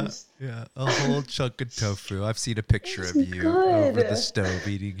sometimes. Yeah, a whole chunk of tofu. I've seen a picture of you over the stove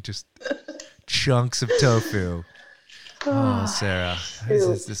eating just chunks of tofu. Oh, Sarah,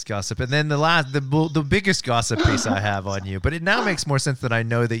 this gossip. And then the biggest gossip piece I have on you, but it now makes more sense that I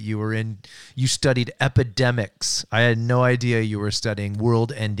know that you studied epidemics. I had no idea you were studying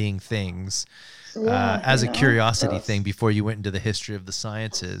world-ending things as a curiosity thing before you went into the history of the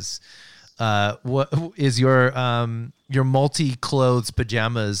sciences. what is your multi-clothes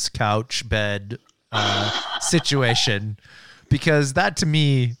pajamas couch bed situation? Because that to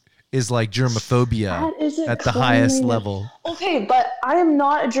me is like germophobia at the highest level. Okay, but I am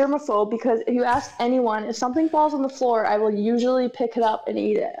not a germaphobe because if you ask anyone, if something falls on the floor, I will usually pick it up and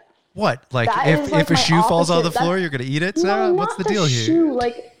eat it. What? Like if a shoe falls on the floor, you're gonna eat it, Sarah? No, what's the deal here? Shoe.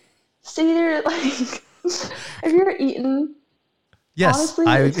 Like, see there, like, if you're eating. Yes, honestly,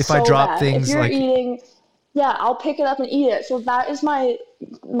 if I drop things, if you're like eating, yeah, I'll pick it up and eat it. So that is my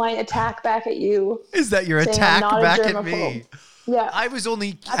attack back at you. Is that your attack back at me? Yeah. I was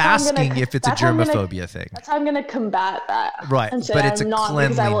only asking if it's a germophobia thing. That's how I'm going to combat that. Right, and say but it's I'm a not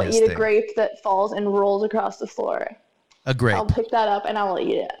cleanliness because I will eat thing. a grape that falls and rolls across the floor. A grape. I'll pick that up and I will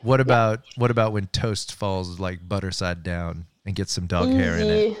eat it. What about when toast falls like butter side down and gets some dog hair in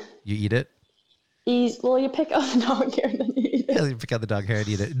it? You eat it? Well, you pick out the dog hair and then you eat it. Yeah, you pick out the dog hair and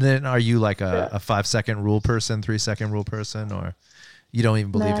eat it. And then are you like a 5-second rule person, 3-second rule person, or you don't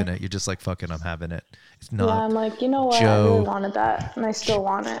even believe in it? You're just like, fuck it, I'm having it. It's not. Yeah, I'm like, you know what? I really wanted that, and I still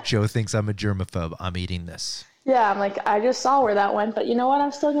want it. Joe thinks I'm a germaphobe. I'm eating this. Yeah, I'm like, I just saw where that went, but you know what?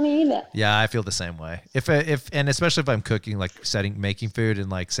 I'm still gonna eat it. Yeah, I feel the same way. If and especially if I'm cooking, like making food, and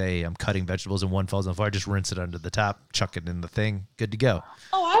like say I'm cutting vegetables and one falls on the floor, I just rinse it under the tap, chuck it in the thing, good to go.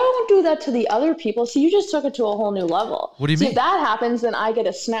 Oh, I won't do that to the other people. So you just took it to a whole new level. What do you mean? If that happens, then I get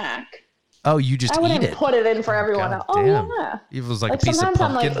a snack. Oh, you just eat it? I wouldn't put it in for everyone else. Oh, yeah. It was like a piece of pumpkin,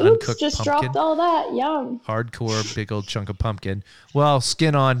 I'm like, oops, uncooked just pumpkin. dropped all that. Yum. Hardcore, big old chunk of pumpkin. Well,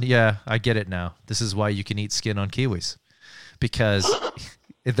 skin on, yeah, I get it now. This is why you can eat skin on kiwis. Because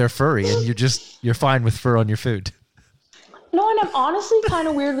they're furry and you're fine with fur on your food. No, and I'm honestly kind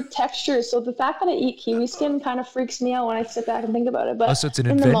of weird with textures. So the fact that I eat kiwi skin kind of freaks me out when I sit back and think about it. But so it's an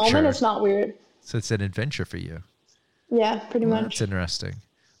in adventure. the moment, it's not weird. So it's an adventure for you. Yeah, pretty much. That's interesting.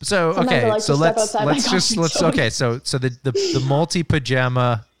 So Sometimes okay, so let's okay. So the multi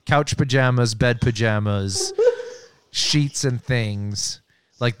pajama, couch pajamas, bed pajamas, sheets and things.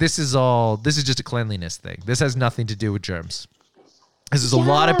 Like this is just a cleanliness thing. This has nothing to do with germs. This is a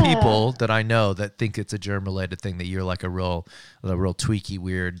lot of people that I know that think it's a germ related thing, that you're like a real tweaky,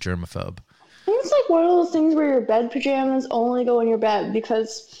 weird germaphobe. I think it's like one of those things where your bed pajamas only go in your bed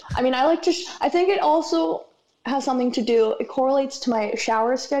because, I mean, I think it also has something to do, it correlates to my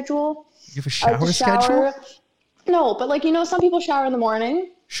shower schedule. You have a shower schedule? No, but like, some people shower in the morning.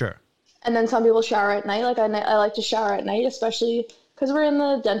 Sure. And then some people shower at night. Like I like to shower at night, especially because we're in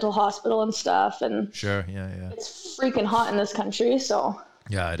the dental hospital and stuff. And sure, yeah. It's freaking hot in this country, so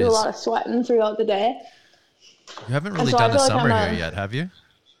yeah, do a lot of sweating throughout the day. You haven't really done the summer here yet, have you?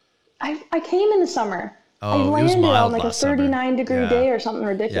 I came in the summer. Oh, I it was landed mild on like a last 39-degree day or something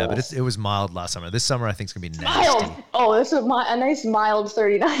ridiculous. Yeah, but it was mild last summer. This summer I think it's gonna be nasty. Mild. Oh, this is a nice mild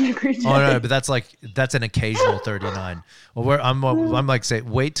 39-degree day. Oh no, but that's an occasional 39. Well, I'm like, say,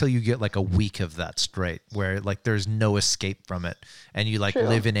 wait till you get like a week of that straight, where like there's no escape from it, and you like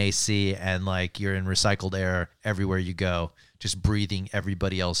live in AC and like you're in recycled air everywhere you go, just breathing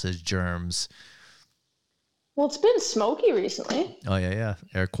everybody else's germs. Well, it's been smoky recently. Oh yeah.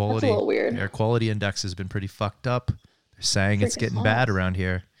 Air quality. That's a little weird. Air quality index has been pretty fucked up. They're saying it's getting bad around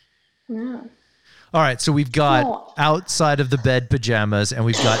here. Yeah. All right, so we've got outside of the bed pajamas and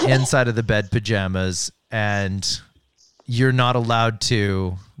we've got inside of the bed pajamas, and you're not allowed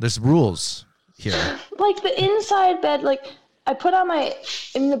to. There's rules here. Like the inside bed, like I put on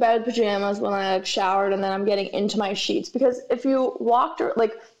in the bed pajamas when I've showered, and then I'm getting into my sheets, because if you walked,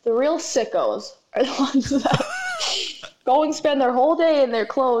 like the real sickos are the ones that go and spend their whole day in their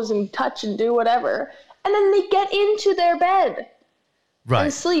clothes and touch and do whatever, and then they get into their bed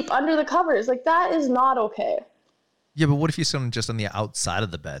and sleep under the covers. Like, that is not okay. Yeah, but what if you're sitting just on the outside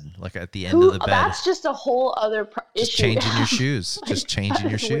of the bed, like at the end of the bed? That's just a whole other issue. Just changing your shoes. Just changing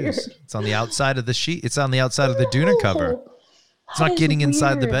your shoes. Weird. It's on the outside of the sheet. It's on the outside of the Duna cover. It's not getting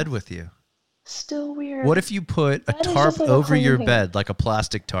inside the bed with you. Still weird. What if you put a tarp over your bed, like a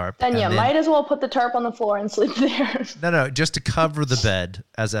plastic tarp? Then you might as well put the tarp on the floor and sleep there. No, just to cover the bed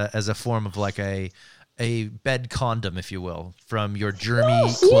as a form of like a bed condom, if you will, from your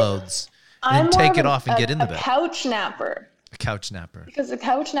germy clothes. And take it off and get in the bed. A couch napper. A couch napper. Because the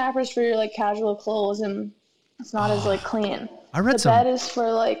couch napper is for your like casual clothes, and it's not as like clean. The bed is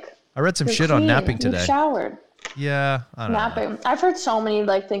for like. I read some shit on napping today. You've showered. Yeah, I don't know. I've heard so many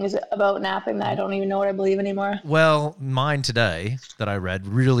like things about napping that I don't even know what I believe anymore. Well, mine today that I read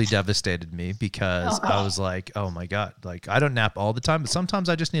really devastated me, because I was like, oh my God, like I don't nap all the time, but sometimes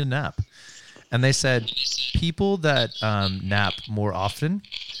I just need a nap. And they said people that nap more often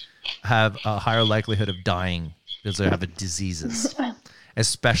have a higher likelihood of dying because they have diseases.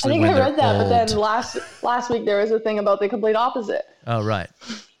 especially I think when I they're read that, old. but then last week there was a thing about the complete opposite. Oh, right.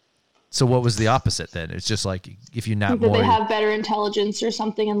 So what was the opposite then? It's just like if you nap That more. they have better intelligence or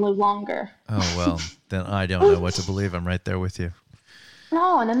something and live longer. Oh, well, then I don't know what to believe. I'm right there with you.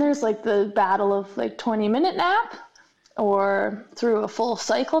 No, and then there's like the battle of like 20-minute nap or through a full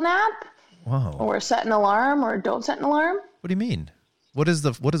cycle nap. Whoa. Or set an alarm or don't set an alarm. What do you mean? What is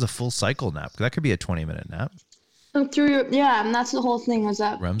a full cycle nap? That could be a 20-minute nap. And and that's the whole thing was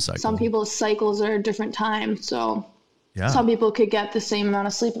that REM cycle. Some people's cycles are a different time. So some people could get the same amount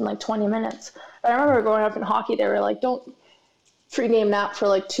of sleep in like 20 minutes. But I remember growing up in hockey, they were like, don't pregame nap for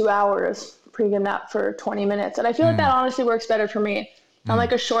like 2 hours, pregame nap for 20 minutes. And I feel like that honestly works better for me. I'm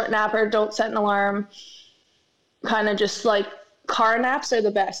like a short napper, don't set an alarm, kind of just like car naps are the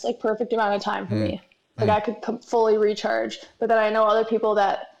best, like perfect amount of time for me. Like I could fully recharge, but then I know other people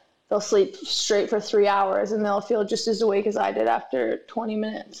that they'll sleep straight for 3 hours and they'll feel just as awake as I did after 20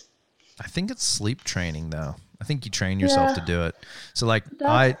 minutes. I think it's sleep training though. I think you train yourself to do it. So like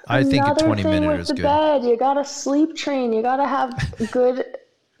I think a 20-minute is good. Bed, you gotta sleep train. You gotta have good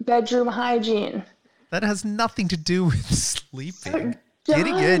bedroom hygiene. That has nothing to do with sleeping.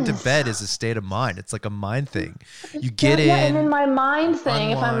 Getting into bed is a state of mind. It's like a mind thing. You get in. Yeah, and in my mind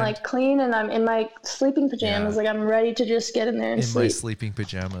thing, unwind. if I'm like clean and I'm in my sleeping pajamas, like I'm ready to just get in there and sleep. In my sleeping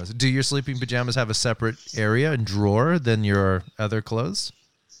pajamas. Do your sleeping pajamas have a separate area and drawer than your other clothes?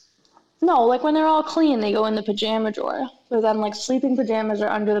 No, like when they're all clean, they go in the pajama drawer. But then like sleeping pajamas are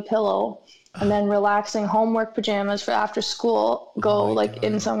under the pillow. And then relaxing homework pajamas for after school go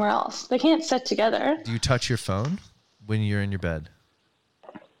in somewhere else. They can't sit together. Do you touch your phone when you're in your bed?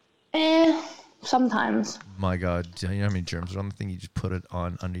 Sometimes. My God, do you know how many germs are on the thing? You just put it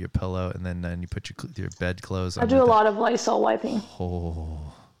on under your pillow, and then you put your bed clothes on. I do a lot of Lysol wiping.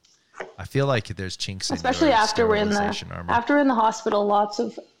 Oh, I feel like there's chinks in especially your after we're in the armor. After we're in the hospital. Lots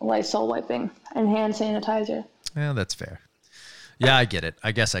of Lysol wiping and hand sanitizer. Yeah, that's fair. Yeah, I get it.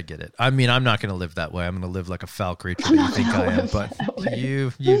 I guess I get it. I mean, I'm not going to live that way. I'm going to live like a foul creature that you think I am, but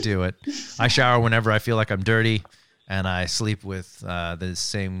you do it. I shower whenever I feel like I'm dirty, and I sleep with the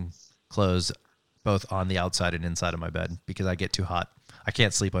same clothes both on the outside and inside of my bed because I get too hot. I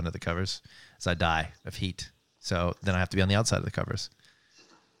can't sleep under the covers as I die of heat. So then I have to be on the outside of the covers.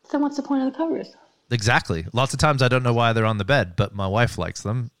 Then what's the point of the covers? Exactly. Lots of times I don't know why they're on the bed, but my wife likes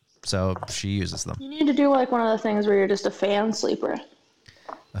them, so she uses them. You need to do like one of the things where you're just a fan sleeper.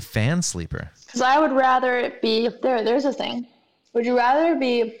 A fan sleeper? Because I would rather it be, there's a thing. Would you rather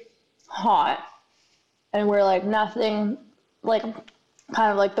be hot and wear like nothing, like kind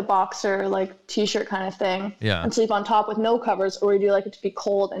of like the boxer, like t-shirt kind of thing, and sleep on top with no covers, or would you like it to be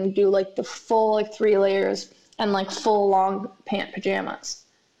cold and do like the full like 3 layers and like full long pant pajamas?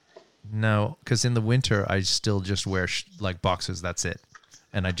 No, because in the winter I still just wear like boxers. That's it,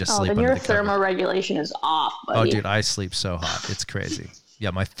 and I just sleep. Then under your the cover. thermoregulation is off, buddy. Oh, dude, I sleep so hot, it's crazy.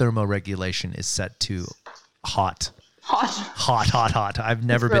 Yeah, my thermoregulation is set to hot. Hot. I've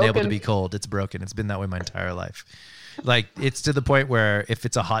never been able to be cold. It's broken. It's been that way my entire life. Like it's to the point where if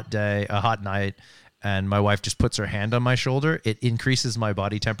it's a hot day, a hot night, and my wife just puts her hand on my shoulder, it increases my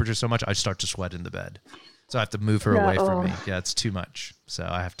body temperature so much I start to sweat in the bed. So I have to move her away from me. Yeah, it's too much. So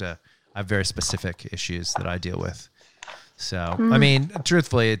I have very specific issues that I deal with. So, I mean,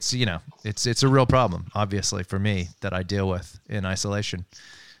 truthfully, it's a real problem, obviously, for me that I deal with in isolation.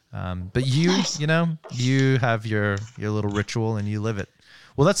 But you have your little ritual and you live it.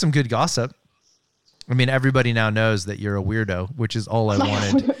 Well, that's some good gossip. I mean, everybody now knows that you're a weirdo, which is all I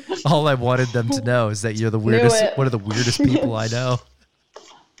wanted. All I wanted them to know is that you're the weirdest, one of the weirdest people I know.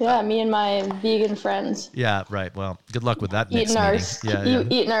 Yeah, me and my vegan friends. Yeah, right. Well, good luck with that. Eating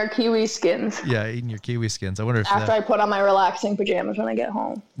our kiwi skins. Yeah, eating your kiwi skins. I wonder if after I put on my relaxing pajamas when I get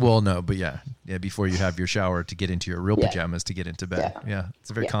home. Well, no, but yeah, before you have your shower to get into your real pajamas to get into bed. Yeah,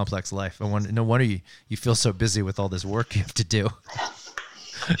 it's a very complex life. No wonder you feel so busy with all this work you have to do.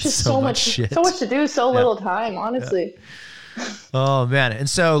 Just so much shit. So much to do, so little time, honestly. Yeah. Oh man. And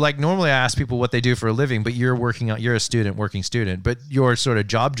so like normally I ask people what they do for a living, but you're a working student, but your sort of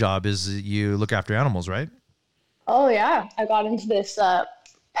job is you look after animals, right? Oh yeah. I got into this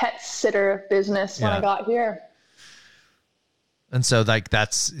pet sitter business when I got here. And so like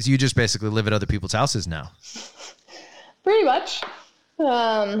you just basically live at other people's houses now. Pretty much.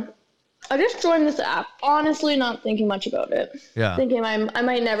 I just joined this app, honestly not thinking much about it. Yeah. Thinking I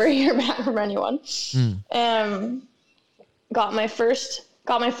might never hear back from anyone. Got my first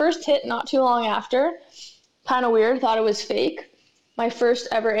hit not too long after. Kind of weird, thought it was fake. My first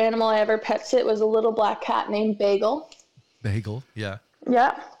ever animal I ever pet sit was a little black cat named Bagel. Bagel, yeah.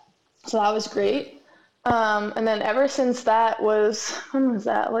 Yeah. So that was great. And then ever since that was, when was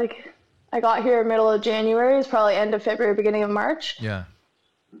that? Like, I got here middle of January. It's probably end of February, beginning of March. Yeah.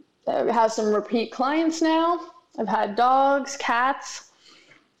 I have some repeat clients now. I've had dogs, cats,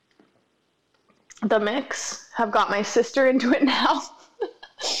 the mix. Have got my sister into it now.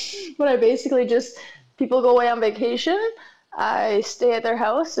 But I basically just, people go away on vacation. I stay at their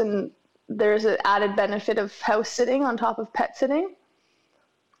house, and there's an added benefit of house sitting on top of pet sitting.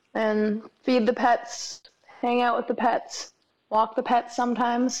 And feed the pets, hang out with the pets, walk the pets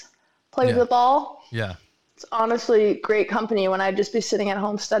sometimes, play with the ball. Yeah. It's honestly great company when I'd just be sitting at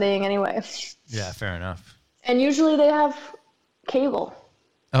home studying anyway. Yeah, fair enough. And usually they have cable.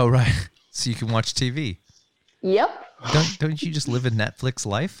 Oh, right. So you can watch TV. Yep. Don't you just live a Netflix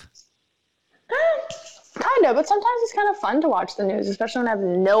life? Kind of, but sometimes it's kind of fun to watch the news, especially when I have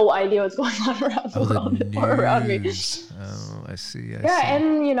no idea what's going on around the world or around me. Oh, I see. I see.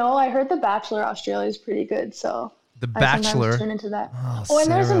 And I heard The Bachelor Australia is pretty good, so The Bachelor. I tune into that. Oh,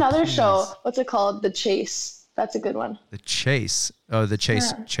 and there's Sarah, another please. show. What's it called? The Chase. That's a good one. The Chase. Oh, the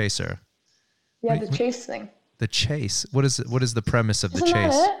Chase Chaser. Yeah, the Chase thing. The Chase. What is it? What is the premise of the Isn't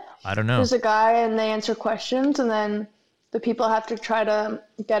that Chase? it? I don't know. There's a guy and they answer questions, and then the people have to try to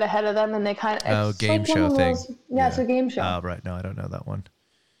get ahead of them, and they kind of game show thing. Yeah, it's a game show. Oh, right. No, I don't know that one.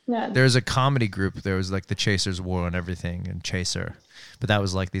 Yeah. There's a comedy group. There was like the Chasers War on Everything and Chaser, but that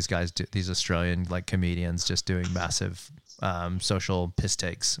was like these guys, these Australian like comedians, just doing massive social piss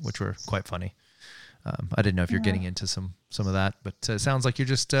takes, which were quite funny. I didn't know if you're getting into some of that, but it sounds like you're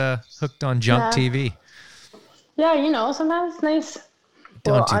just hooked on junk TV. Yeah, sometimes it's nice.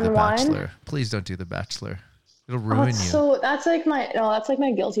 Don't do unwind. The Bachelor. Please don't do The Bachelor. It'll ruin you. So that's like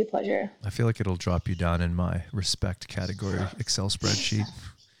my guilty pleasure. I feel like it'll drop you down in my respect category Excel spreadsheet.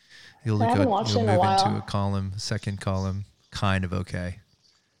 You'll move into a column, second column, kind of okay.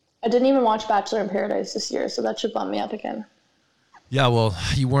 I didn't even watch Bachelor in Paradise this year, so that should bump me up again. Yeah, well,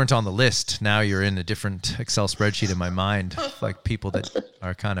 you weren't on the list. Now you're in a different Excel spreadsheet in my mind, like people that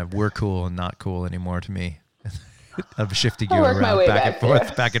are kind of we're cool and not cool anymore to me. I've shifted you around back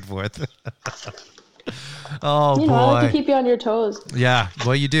and forth. Oh, boy. I like to keep you on your toes. Yeah,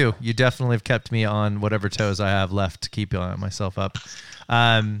 well, you do. You definitely have kept me on whatever toes I have left to keep myself up.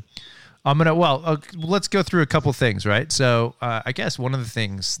 Let's go through a couple things, right? So I guess one of the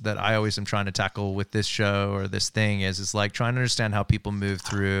things that I always am trying to tackle with this show or this thing is like trying to understand how people move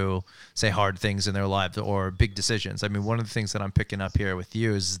through, say, hard things in their lives or big decisions. I mean, one of the things that I'm picking up here with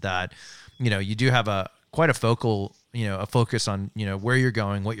you is that, you do have quite a focus on, where you're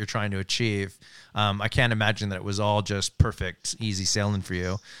going, what you're trying to achieve. I can't imagine that it was all just perfect, easy sailing for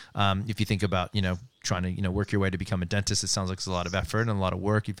you. If you think about, trying to, work your way to become a dentist, it sounds like it's a lot of effort and a lot of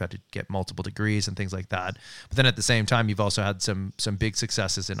work. You've had to get multiple degrees and things like that. But then at the same time, you've also had some big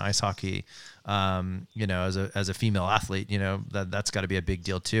successes in ice hockey, as a female athlete, that's got to be a big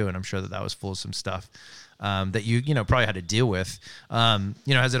deal too. And I'm sure that was full of some stuff that you probably had to deal with.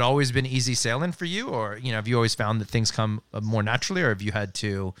 Has it always been easy sailing for you, or have you always found that things come more naturally, or have you had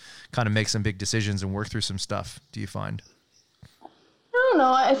to kind of make some big decisions and work through some stuff? Do you find? I don't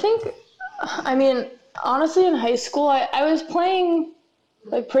know. Honestly, in high school, I was playing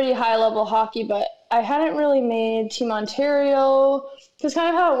like pretty high level hockey, but I hadn't really made Team Ontario, because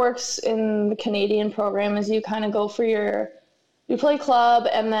kind of how it works in the Canadian program is you kind of go for you play club,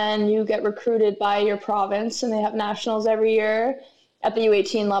 and then you get recruited by your province, and they have nationals every year at the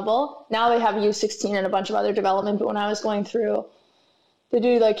U18 level. Now they have U16 and a bunch of other development, but when I was going through, they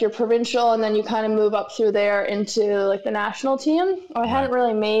do like your provincial, and then you kind of move up through there into like the national team. I hadn't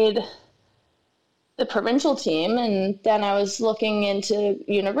really made the provincial team, and then I was looking into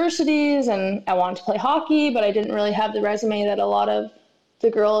universities, and I wanted to play hockey, but I didn't really have the resume that a lot of the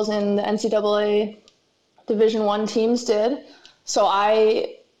girls in the NCAA Division I teams did. So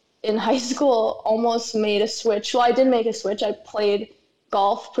I, in high school, almost made a switch. Well, I did make a switch. I played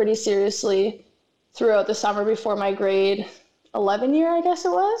golf pretty seriously throughout the summer before my grade 11 year, I guess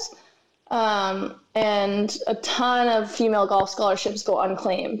it was. And a ton of female golf scholarships go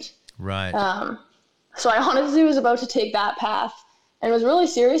unclaimed. Right. So I honestly was about to take that path and was really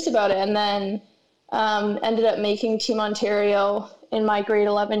serious about it. And then ended up making Team Ontario in my grade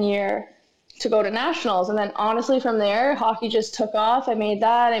 11 year to go to nationals. And then honestly from there, hockey just took off. I made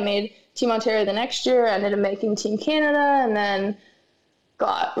that. I made Team Ontario the next year. I ended up making Team Canada, and then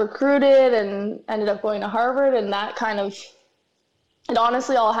got recruited and ended up going to Harvard. And that kind of, it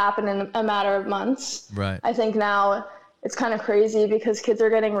honestly all happened in a matter of months. Right. I think now it's kind of crazy because kids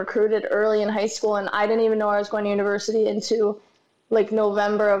are getting recruited early in high school, and I didn't even know I was going to university into like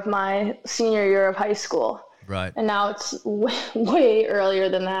November of my senior year of high school. Right. And now it's way earlier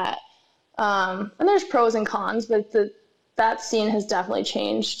than that. And there's pros and cons, but that scene has definitely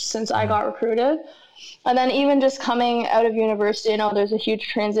changed since I got recruited. And then even just coming out of university, there's a huge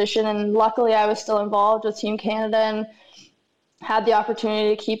transition, and luckily I was still involved with Team Canada and had the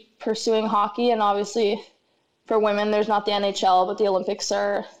opportunity to keep pursuing hockey. And obviously for women, there's not the NHL, but the Olympics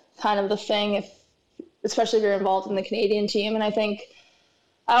are kind of the thing, especially if you're involved in the Canadian team. And I think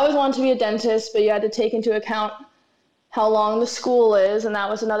I always wanted to be a dentist, but you had to take into account how long the school is, and that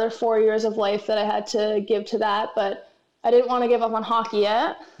was another 4 years of life that I had to give to that. But I didn't want to give up on hockey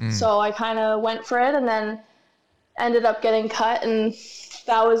yet, so I kind of went for it and then ended up getting cut, and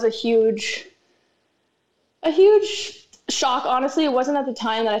that was a huge shock. Honestly, it wasn't at the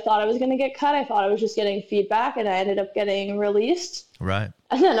time that I thought I was going to get cut. I thought I was just getting feedback, and I ended up getting released. Right.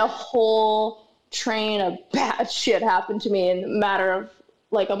 And then a whole train of bad shit happened to me in a matter of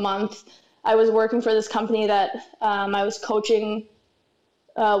like a month. I was working for this company that I was coaching.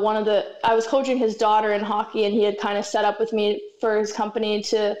 I was coaching his daughter in hockey, and he had kind of set up with me for his company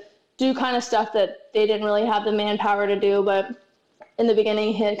to do kind of stuff that they didn't really have the manpower to do. But in the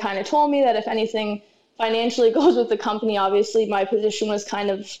beginning, he had kind of told me that if anything financially goes with the company, obviously my position was kind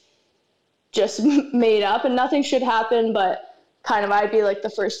of just made up and nothing should happen, but kind of I'd be like the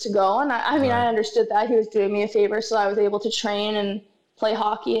first to go. And I mean, right. I understood that he was doing me a favor, so I was able to train and play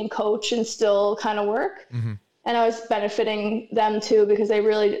hockey and coach and still kind of work. Mm-hmm. And I was benefiting them too, because they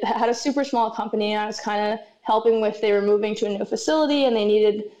really had a super small company, and I was kind of helping with, they were moving to a new facility and they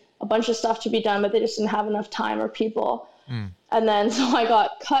needed a bunch of stuff to be done, but they just didn't have enough time or people. And then, so I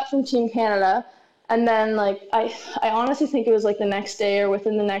got cut from Team Canada. And then like, I honestly think it was like the next day or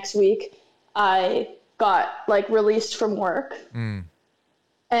within the next week, I got like released from work. And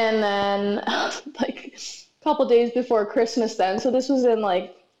then like a couple days before Christmas then, so this was in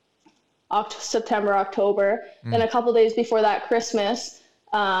like September, October. Then a couple days before that Christmas,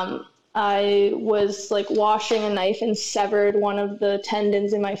 I was like washing a knife and severed one of the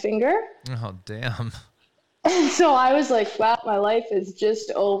tendons in my finger. Oh, damn. And so I was like, wow, my life is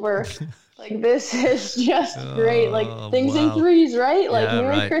just over. Like, this is just great. Like, things in threes, right? Like, yeah,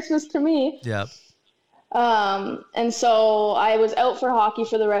 Merry Christmas to me. Yep. And so I was out for hockey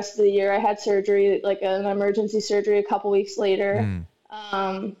for the rest of the year. I had surgery, like an emergency surgery a couple weeks later.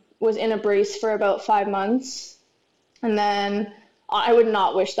 Was in a brace for about 5 months. And then I would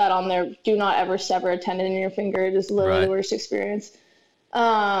not wish that on there. Do not ever sever a tendon in your finger. It is literally the worst experience.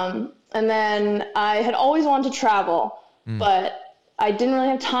 And then I had always wanted to travel, but I didn't really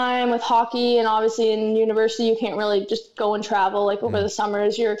have time with hockey. And obviously in university, you can't really just go and travel. Like over the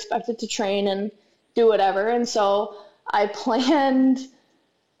summers, you're expected to train and do whatever. And so I planned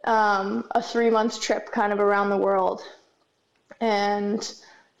a 3-month trip kind of around the world. And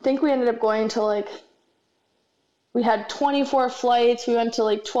I think we ended up going to like, we had 24 flights. We went to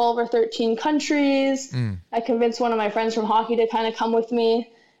like 12 or 13 countries. I convinced one of my friends from hockey to kind of come with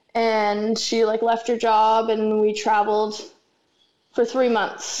me, and she like left her job, and we traveled for 3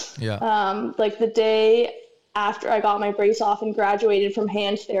 months. Like the day after I got my brace off and graduated from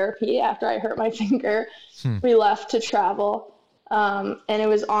hand therapy after I hurt my finger, we left to travel. And it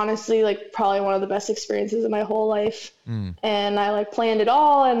was honestly like probably one of the best experiences of my whole life. And I like planned it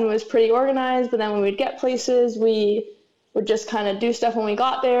all and was pretty organized, but then when we'd get places, we would just kind of do stuff when we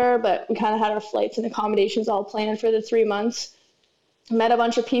got there, but we kind of had our flights and accommodations all planned for the 3 months. Met a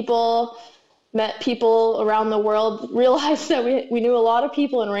bunch of people, met people around the world, realized that we knew a lot of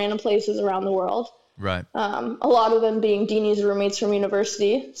people in random places around the world. Right. A lot of them being Deanie's roommates from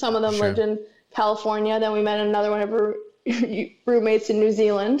university. Some of them lived in California. Then we met another one of her roommates in New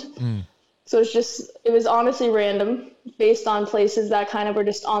Zealand. So it was honestly random, based on places that kind of were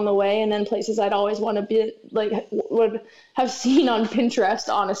just on the way, and then places I'd always want to be like, would have seen on Pinterest,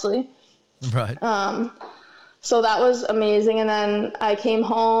 honestly. Right. So that was amazing. And then I came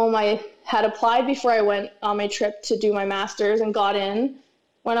home. I had applied before I went on my trip to do my master's and got in.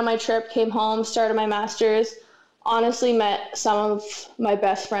 Went on my trip, came home, started my master's. Honestly met some of my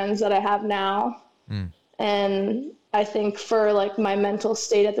best friends that I have now. And I think for like my mental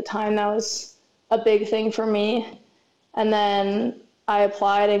state at the time, that was a big thing for me. And then I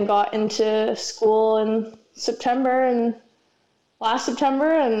applied and got into school in last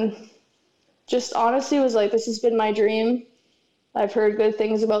September, and just honestly was like, this has been my dream. I've heard good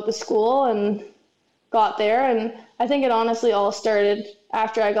things about the school and got there. And I think it honestly all started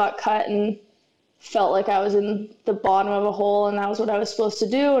after I got cut and felt like I was in the bottom of a hole, and that was what I was supposed to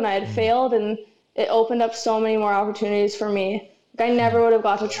do. And I had failed, and it opened up so many more opportunities for me. Like, I never would have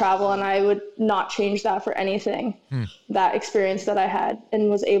got to travel, and I would not change that for anything. That experience that I had, and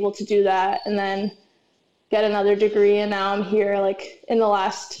was able to do that, and then get another degree. And now I'm here, like in the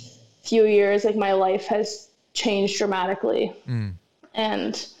last few years, like my life has changed dramatically.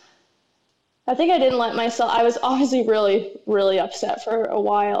 And I think I didn't let myself, I was obviously really, really upset for a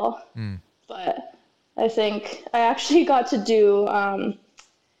while, but I think I actually got to do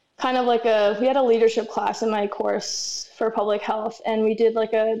kind of like we had a leadership class in my course for public health, and we did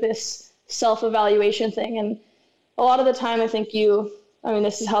like this self-evaluation thing. And a lot of the time I think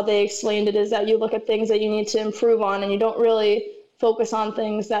this is how they explained it, is that you look at things that you need to improve on, and you don't really focus on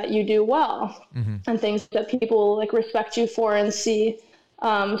things that you do well and things that people like respect you for and see.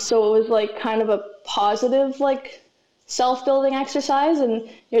 So it was like kind of a positive, like self-building exercise, and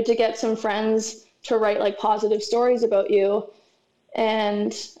you had to get some friends to write like positive stories about you.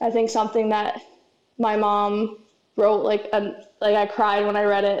 And I think something that my mom wrote, like I cried when I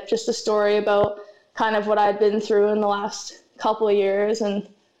read it, just a story about kind of what I'd been through in the last couple of years and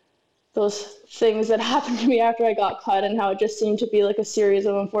those things that happened to me after I got cut, and how it just seemed to be like a series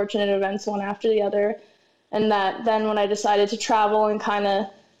of unfortunate events, one after the other. And that then when I decided to travel and kind of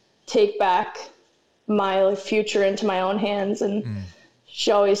take back my future into my own hands, and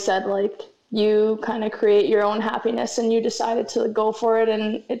she always said, like, you kind of create your own happiness, and you decided to go for it,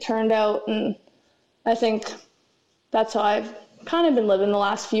 and it turned out. And I think that's how I've kind of been living the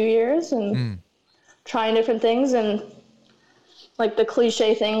last few years, and trying different things. And like the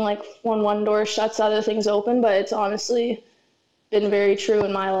cliche thing, like when one door shuts, other things open, but it's honestly been very true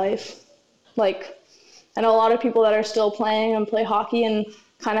in my life. Like, I know a lot of people that are still playing and play hockey and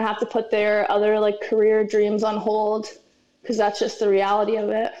kind of have to put their other like career dreams on hold, because that's just the reality of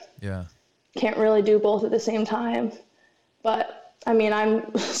it. Yeah. Can't really do both at the same time. But I mean,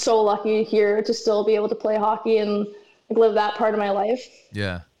 I'm so lucky here to still be able to play hockey and like, live that part of my life.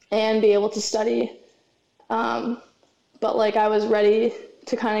 Yeah. And be able to study. But like I was ready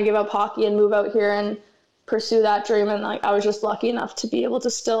to kind of give up hockey and move out here and pursue that dream. And like I was just lucky enough to be able to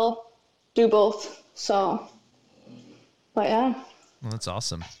still do both. So, but yeah. Well, that's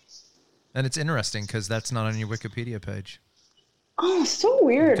awesome. And it's interesting because that's not on your Wikipedia page. Oh, so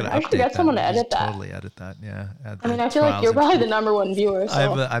weird. I should get someone to edit that. Totally edit that, yeah. I mean, I feel like you're probably the number one viewer.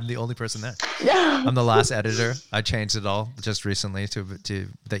 So. I'm the only person there. Yeah. I'm the last editor. I changed it all just recently to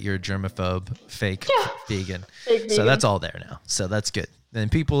that you're a germaphobe, fake vegan. Fake vegan. So that's all there now. So that's good.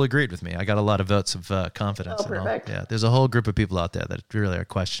 And people agreed with me. I got a lot of votes of confidence. Oh, perfect. Yeah, there's a whole group of people out there that really are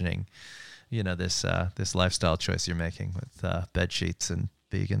questioning, this lifestyle choice you're making with bed sheets and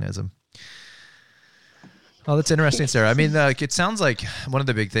veganism. Oh, that's interesting, Sarah. I mean, it sounds like one of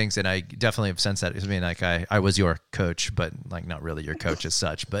the big things, and I definitely have sensed that. I mean, like I was your coach, but like not really your coach as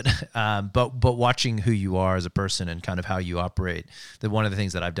such. But watching who you are as a person and kind of how you operate, that one of the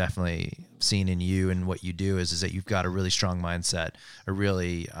things that I've definitely seen in you and what you do is that you've got a really strong mindset, a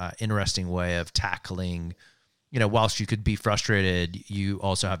really interesting way of tackling. Whilst you could be frustrated, you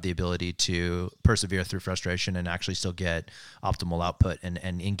also have the ability to persevere through frustration and actually still get optimal output and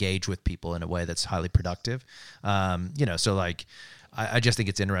engage with people in a way that's highly productive. So like, I just think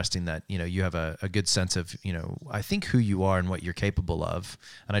it's interesting that, you have a good sense of, I think who you are and what you're capable of.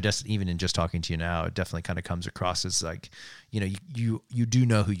 And I just, even in just talking to you now, it definitely kind of comes across as like, you do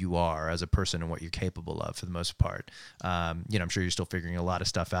know who you are as a person and what you're capable of for the most part. I'm sure you're still figuring a lot of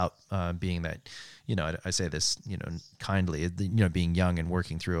stuff out, being that, I say this, kindly, being young and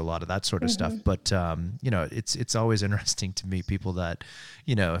working through a lot of that sort of stuff. But, it's always interesting to meet people that,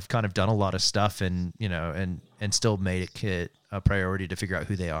 have kind of done a lot of stuff and, and still made it a priority to figure out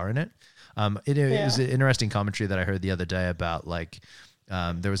who they are in it. It was an interesting commentary that I heard the other day about like,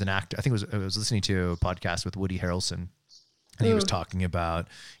 there was an actor, I think I was listening to a podcast with Woody Harrelson, and he was talking about,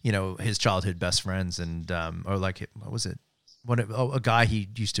 his childhood best friends and, or like, what was it? A guy he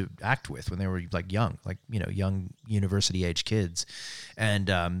used to act with when they were like young, young university age kids. And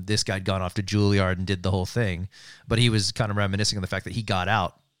this guy had gone off to Juilliard and did the whole thing. But he was kind of reminiscing on the fact that he got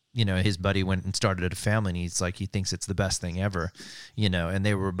out. His buddy went and started a family, and he's like, he thinks it's the best thing ever, and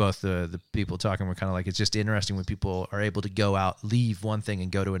they were both the people talking were kind of like, it's just interesting when people are able to go out, leave one thing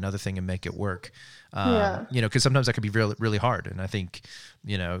and go to another thing and make it work. Because sometimes that can be really, really hard. And I think,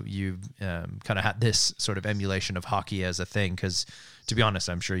 you kind of had this sort of emulation of hockey as a thing, because to be honest,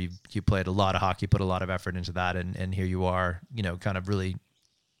 I'm sure you played a lot of hockey, put a lot of effort into that. And here you are, kind of really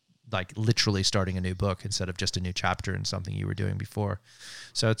like literally starting a new book instead of just a new chapter in something you were doing before.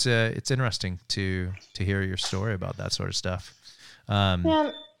 So it's interesting to hear your story about that sort of stuff.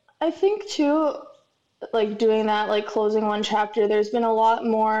 Yeah, I think too, like doing that, like closing one chapter, it's been a lot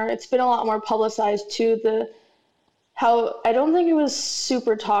more publicized too, how I don't think it was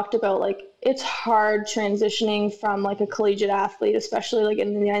super talked about. Like it's hard transitioning from like a collegiate athlete, especially like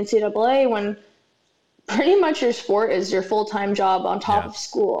in the NCAA, when pretty much your sport is your full-time job on top of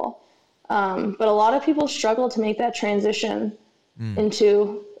school. But a lot of people struggle to make that transition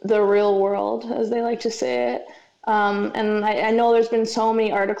into the real world, as they like to say it. And I know there's been so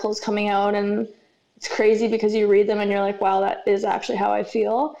many articles coming out, and it's crazy because you read them and you're like, wow, that is actually how I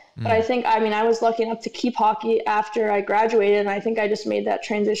feel. But I think, I was lucky enough to keep hockey after I graduated, and I think I just made that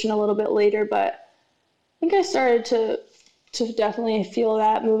transition a little bit later. But I think I started to definitely feel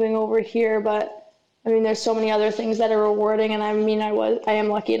that moving over here. But there's so many other things that are rewarding, and I am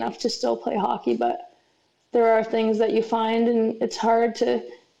lucky enough to still play hockey, but there are things that you find, and it's hard to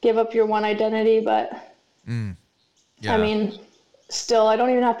give up your one identity. But still, I don't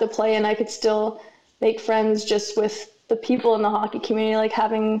even have to play, and I could still make friends just with the people in the hockey community, like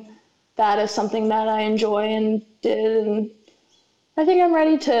having that as something that I enjoy and did. And I think I'm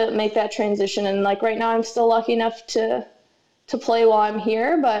ready to make that transition. And like right now, I'm still lucky enough to play while I'm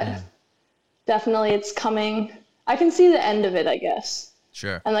here, but definitely it's coming. I can see the end of it, I guess.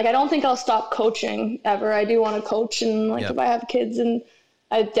 Sure. And like, I don't think I'll stop coaching ever. I do want to coach, and like if I have kids, and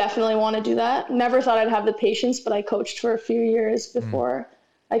I definitely want to do that. Never thought I'd have the patience, but I coached for a few years before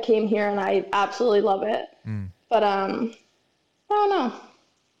I came here, and I absolutely love it. But I don't know.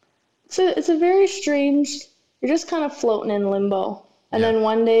 It's a very strange, you're just kind of floating in limbo, and then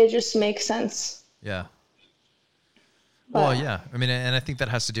one day it just makes sense. Yeah. Well, yeah. And I think that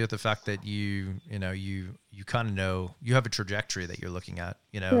has to do with the fact that you kind of know, you have a trajectory that you're looking at,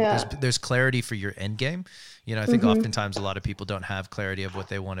 there's clarity for your end game. I think oftentimes a lot of people don't have clarity of what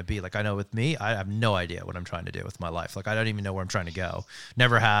they want to be. Like I know with me, I have no idea what I'm trying to do with my life. Like I don't even know where I'm trying to go.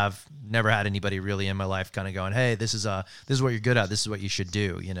 Never had anybody really in my life kind of going, hey, this is what you're good at. This is what you should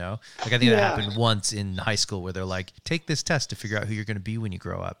do. Like I think that happened once in high school where they're like, take this test to figure out who you're going to be when you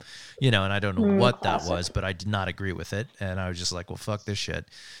grow up, and I don't know what that was, but I did not agree with it. And I was just like, well, fuck this shit.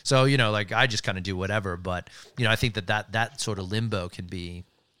 So, like I just kind of do whatever. But, I think that sort of limbo can be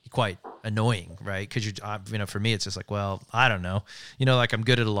quite annoying, right? Because for me, it's just like, well, I don't know, like I'm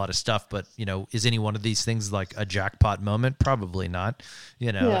good at a lot of stuff, but is any one of these things like a jackpot moment? Probably not,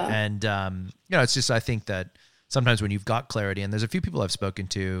 and it's just, I think that sometimes when you've got clarity, and there's a few people I've spoken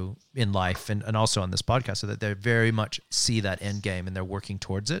to in life and also on this podcast, so that they very much see that end game and they're working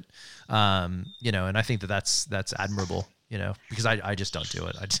towards it, and I think that's admirable, because I just don't do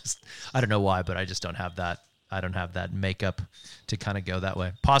it. I don't know why, but I just don't have that. I don't have that makeup to kind of go that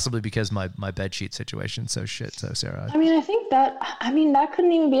way. Possibly because my bed sheet situation so shit. So Sarah, I think that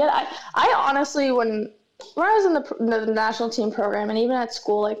couldn't even be it. I honestly, when I was in the national team program, and even at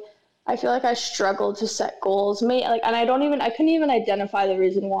school, like I feel like I struggled to set goals. And I couldn't even identify the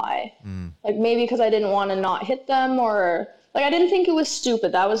reason why. Like maybe because I didn't want to not hit them, or like I didn't think it was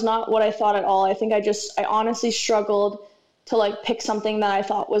stupid. That was not what I thought at all. I think I honestly struggled to like pick something that I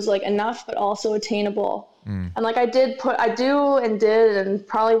thought was like enough, but also attainable. And like I did and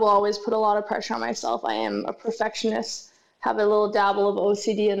probably will always put a lot of pressure on myself. I am a perfectionist, have a little dabble of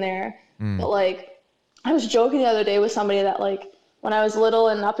OCD in there. But like I was joking the other day with somebody that like when I was little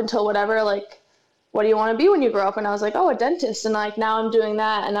and up until whatever, like, what do you want to be when you grow up? And I was like, oh, a dentist. And like now I'm doing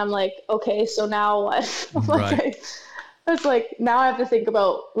that, and I'm like, okay, so now what? Right. It's like now I have to think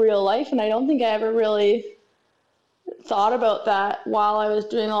about real life, and I don't think I ever really thought about that while I was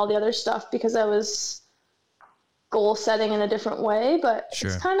doing all the other stuff, because I was goal setting in a different way. But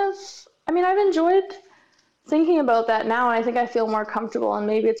It's kind of, I've enjoyed thinking about that now, and I think I feel more comfortable, and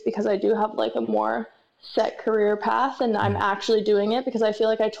maybe it's because I do have like a more set career path, and I'm actually doing it, because I feel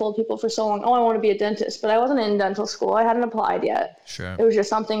like I told people for so long, oh, I want to be a dentist, but I wasn't in dental school. I hadn't applied yet. Sure. It was just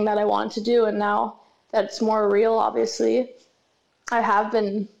something that I wanted to do, and now that it's more real, obviously, I have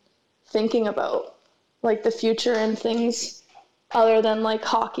been thinking about like the future and things other than like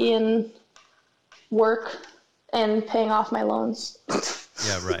hockey and work and paying off my loans.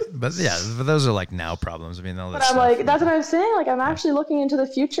 Yeah, right. But those are like now problems. All this but I'm like, that's what I was saying. Like, I'm actually looking into the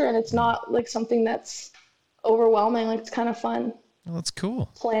future, and it's not like something that's overwhelming. Like, it's kind of fun. Well, that's cool.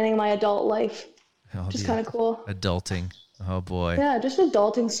 Planning my adult life. Just kind of cool. Adulting. Oh boy. Yeah, just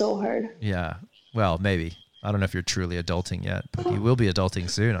adulting's so hard. Yeah. Well, maybe. I don't know if you're truly adulting yet, but you will be adulting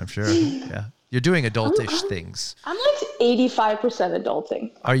soon, I'm sure. Yeah. You're doing adultish things. I'm like 85%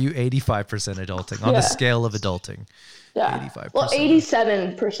 adulting. Are you 85% adulting on the scale of adulting? Yeah. 85%. Well,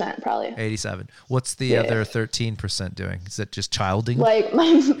 87% probably. 87. What's the other 13% doing? Is that just childing? Like,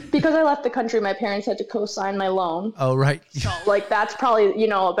 because I left the country, my parents had to co-sign my loan. Oh, right. So, like, that's probably,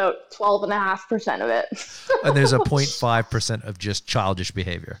 about 12.5% of it. And there's a 0.5% of just childish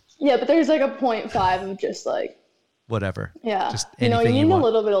behavior. Yeah, but there's like a 0.5 of just like, whatever. Yeah. Just you anything need a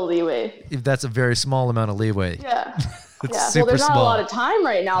little bit of leeway. If that's a very small amount of leeway. Yeah. It's super there's not small. a lot of time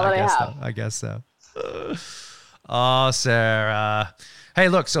right now that I have. I guess so. Oh, Sarah. Hey,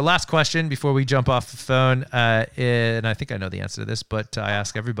 look, so last question before we jump off the phone. And I think I know the answer to this, but I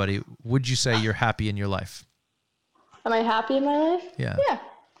ask everybody, would you say you're happy in your life? Am I happy in my life? Yeah.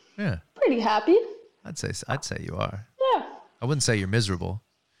 Yeah. Pretty happy. I'd say you are. Yeah. I wouldn't say you're miserable.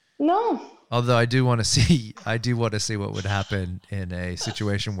 No. Although I do want to see what would happen in a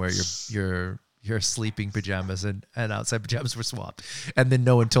situation where your sleeping pajamas and outside pajamas were swapped, and then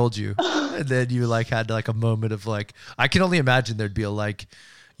no one told you, and then you like had like a moment of like, I can only imagine there'd be a like,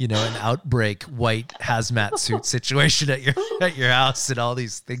 you know, an outbreak white hazmat suit situation at your house, and all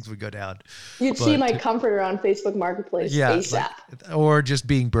these things would go down. You'd see my comforter on Facebook Marketplace ASAP. Like, or just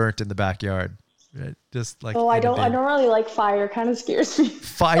being burnt in the backyard. Right? Just like, I don't really like fire. Kind of scares me.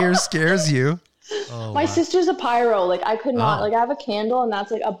 Fire scares you? Oh, my sister's a pyro. Like I could not, like I have a candle and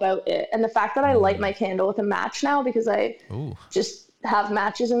that's like about it. And the fact that I light my candle with a match now, because I just have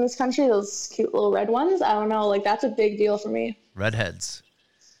matches in this country, those cute little red ones. I don't know. Like that's a big deal for me. Redheads.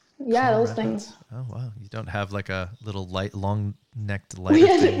 Yeah, those things. Oh wow! You don't have like a little long-necked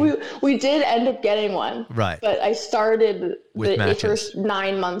lighter. We did end up getting one, right? But I started the first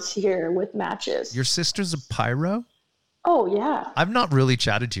 9 months here with matches. Your sister's a pyro? Oh yeah. I've not really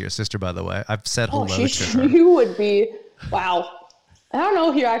chatted to your sister, by the way. I've said hello to her. You would be wow. I don't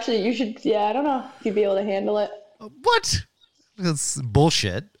know if you're actually. You should. Yeah, I don't know if you'd be able to handle it. What? That's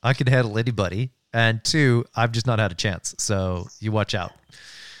bullshit. I can handle anybody. And 2, I've just not had a chance. So you watch out.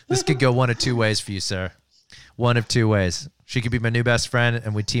 This could go one of 2 ways for you, sir. One of 2 ways. She could be my new best friend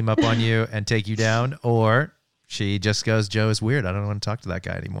and we team up on you and take you down. Or she just goes, Joe is weird. I don't want to talk to that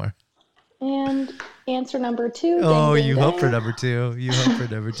guy anymore. And answer number 2. Oh, you hope for number 2. You hope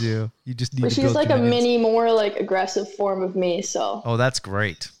for number 2. You just need to go. She's like a mini, more like aggressive form of me. So. Oh, that's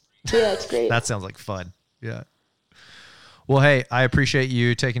great. Yeah, it's great. That sounds like fun. Yeah. Well, hey, I appreciate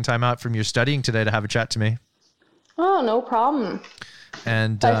you taking time out from your studying today to have a chat to me. Oh, no problem.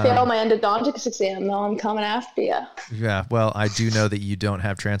 And I failed my endodontics exam, though. I'm coming after you. Yeah, well, I do know that you don't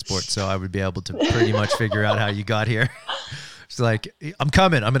have transport, so I would be able to pretty much figure out how you got here. It's like, I'm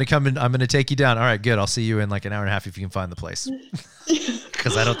coming. I'm going to come in. I'm going to take you down. All right, good. I'll see you in like an hour and a half if you can find the place.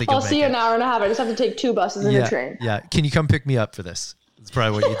 Because I don't think I'll see you in an hour and a half. I just have to take 2 buses and a train. Yeah. Can you come pick me up for this? That's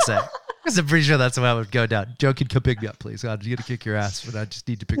probably what you'd say. Because I'm pretty sure that's how I would go down. Joe, can come pick me up, please? I'm going to kick your ass, but I just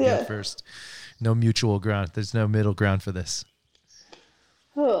need to pick me up first. No mutual ground. There's no middle ground for this.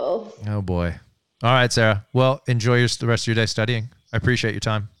 Oh boy. All right, Sarah. Well, enjoy the rest of your day studying. I appreciate your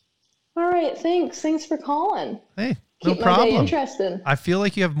time. All right. Thanks for calling. Hey, Keep no problem. My day interesting. I feel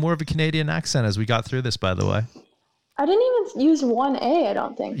like you have more of a Canadian accent as we got through this, by the way. I didn't even use 1A, I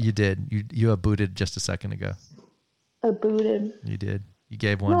don't think. You did. You booted just a second ago. Booted. You did. You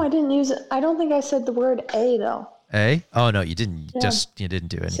gave one. No, I didn't use it. I don't think I said the word A, though. A? Oh, no, you didn't. Yeah. You didn't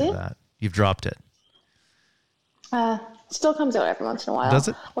do any of that. You've dropped it. Still comes out every once in a while. Does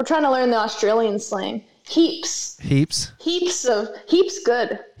it? We're trying to learn the Australian slang. Heaps. Heaps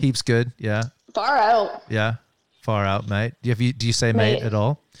good. Heaps good. Yeah. Far out. Yeah. Far out, mate. Do you say mate at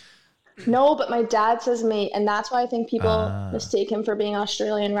all? No, but my dad says mate, and that's why I think people mistake him for being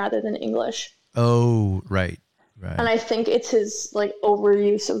Australian rather than English. Oh, right. And I think it's his like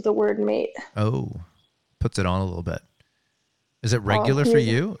overuse of the word mate. Oh, puts it on a little bit. Is it regular for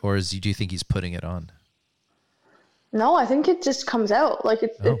you, or do you think he's putting it on? No, I think it just comes out. Like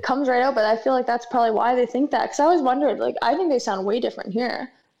it comes right out, but I feel like that's probably why they think that. Because I always wondered, like, I think they sound way different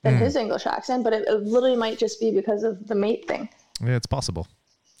here than his English accent, but it literally might just be because of the mate thing. Yeah, it's possible.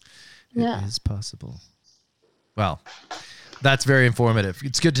 It is possible. Well, that's very informative.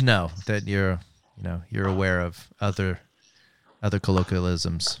 It's good to know that you're aware of other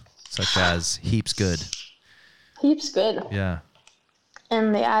colloquialisms such as heaps good. Heaps good. Yeah.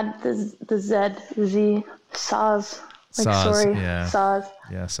 And they add the Z, Saz. Like, Saz, sorry, yeah. Saz.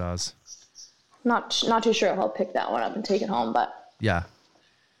 Yeah, Saz. Not too sure if I'll pick that one up and take it home, but. Yeah.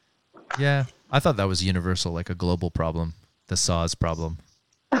 Yeah. I thought that was universal, like a global problem. The Saz problem.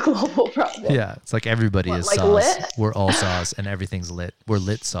 A global problem. Yeah. It's like everybody is like Saz. Lit? We're all Saz and everything's lit. We're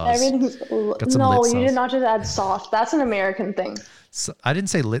lit Saz. No, you did not just add sauce. That's an American thing. So, I didn't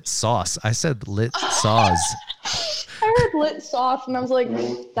say lit sauce. I said lit Saz. I heard lit sauce and I was like,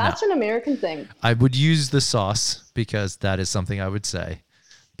 that's an American thing. I would use the sauce because that is something I would say,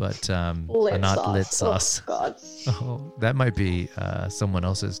 but lit sauce. Oh, God. Oh, that might be someone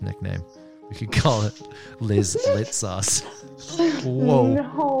else's nickname. We could call it Liz Lit Sauce. Whoa.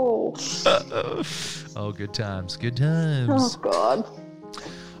 No. Oh, good times. Good times. Oh, God.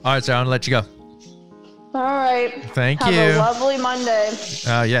 All right, Sarah, I'm going to let you go. All right. Thank you. Have a lovely Monday.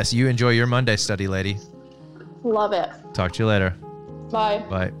 Yes, you enjoy your Monday study, lady. Love it. Talk to you later. Bye.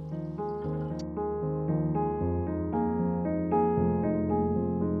 Bye.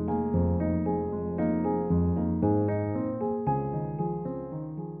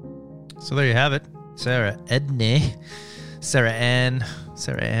 So there you have it. Sarah Edney. Sarah Ann,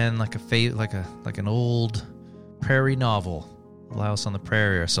 like an old prairie novel, Little House on the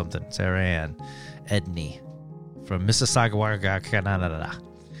Prairie or something. Sarah Ann Edney from Mississauga, Canada.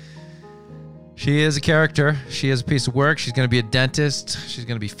 She is a character. She is a piece of work. She's going to be a dentist. She's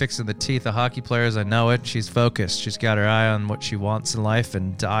going to be fixing the teeth of hockey players. I know it. She's focused. She's got her eye on what she wants in life,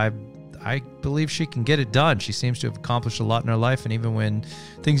 and I believe she can get it done. She seems to have accomplished a lot in her life, and even when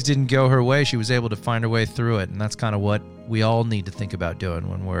things didn't go her way, she was able to find her way through it, and that's kind of what we all need to think about doing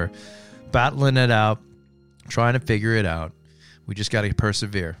when we're battling it out, trying to figure it out. We just got to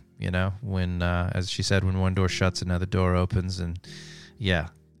persevere, when, as she said, when one door shuts, another door opens, and yeah,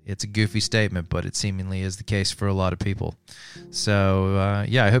 it's a goofy statement, but it seemingly is the case for a lot of people. So,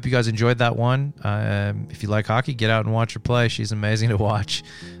 I hope you guys enjoyed that one. If you like hockey, get out and watch her play. She's amazing to watch.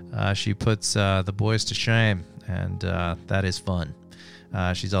 She puts the boys to shame, and that is fun.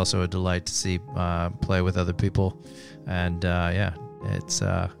 She's also a delight to see play with other people. And, it's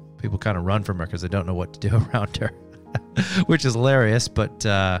people kind of run from her because they don't know what to do around her, which is hilarious. But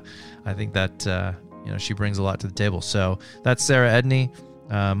I think that, she brings a lot to the table. So that's Sarah Edney.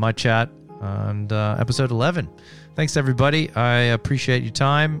 My chat on episode 11. Thanks, everybody. I appreciate your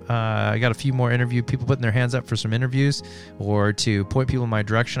time. I got a few more people putting their hands up for some interviews or to point people in my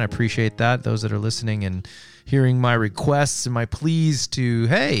direction. I appreciate that. Those that are listening and hearing my requests and my pleas to,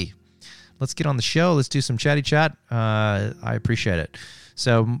 hey, let's get on the show. Let's do some chatty chat. I appreciate it.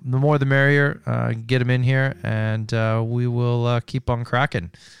 So the more the merrier. Get them in here, and we will keep on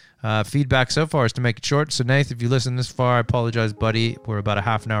cracking. Feedback so far is to make it short. So, Nath, if you listen this far, I apologize, buddy. We're about a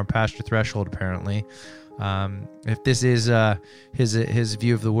half an hour past your threshold, apparently. If this is his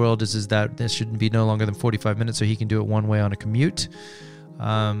view of the world is that this shouldn't be no longer than 45 minutes, so he can do it one way on a commute.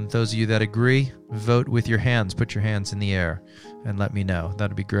 Those of you that agree, vote with your hands. Put your hands in the air and let me know.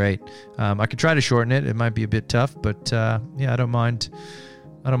 That'd be great. I could try to shorten it. It might be a bit tough, but I don't mind.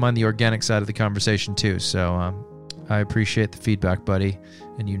 I don't mind the organic side of the conversation too. So I appreciate the feedback, buddy.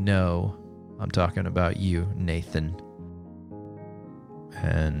 And I'm talking about you, Nathan.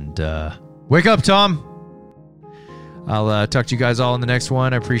 And wake up, Tom. I'll talk to you guys all in the next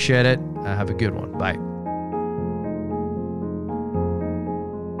one. I appreciate it. Have a good one. Bye.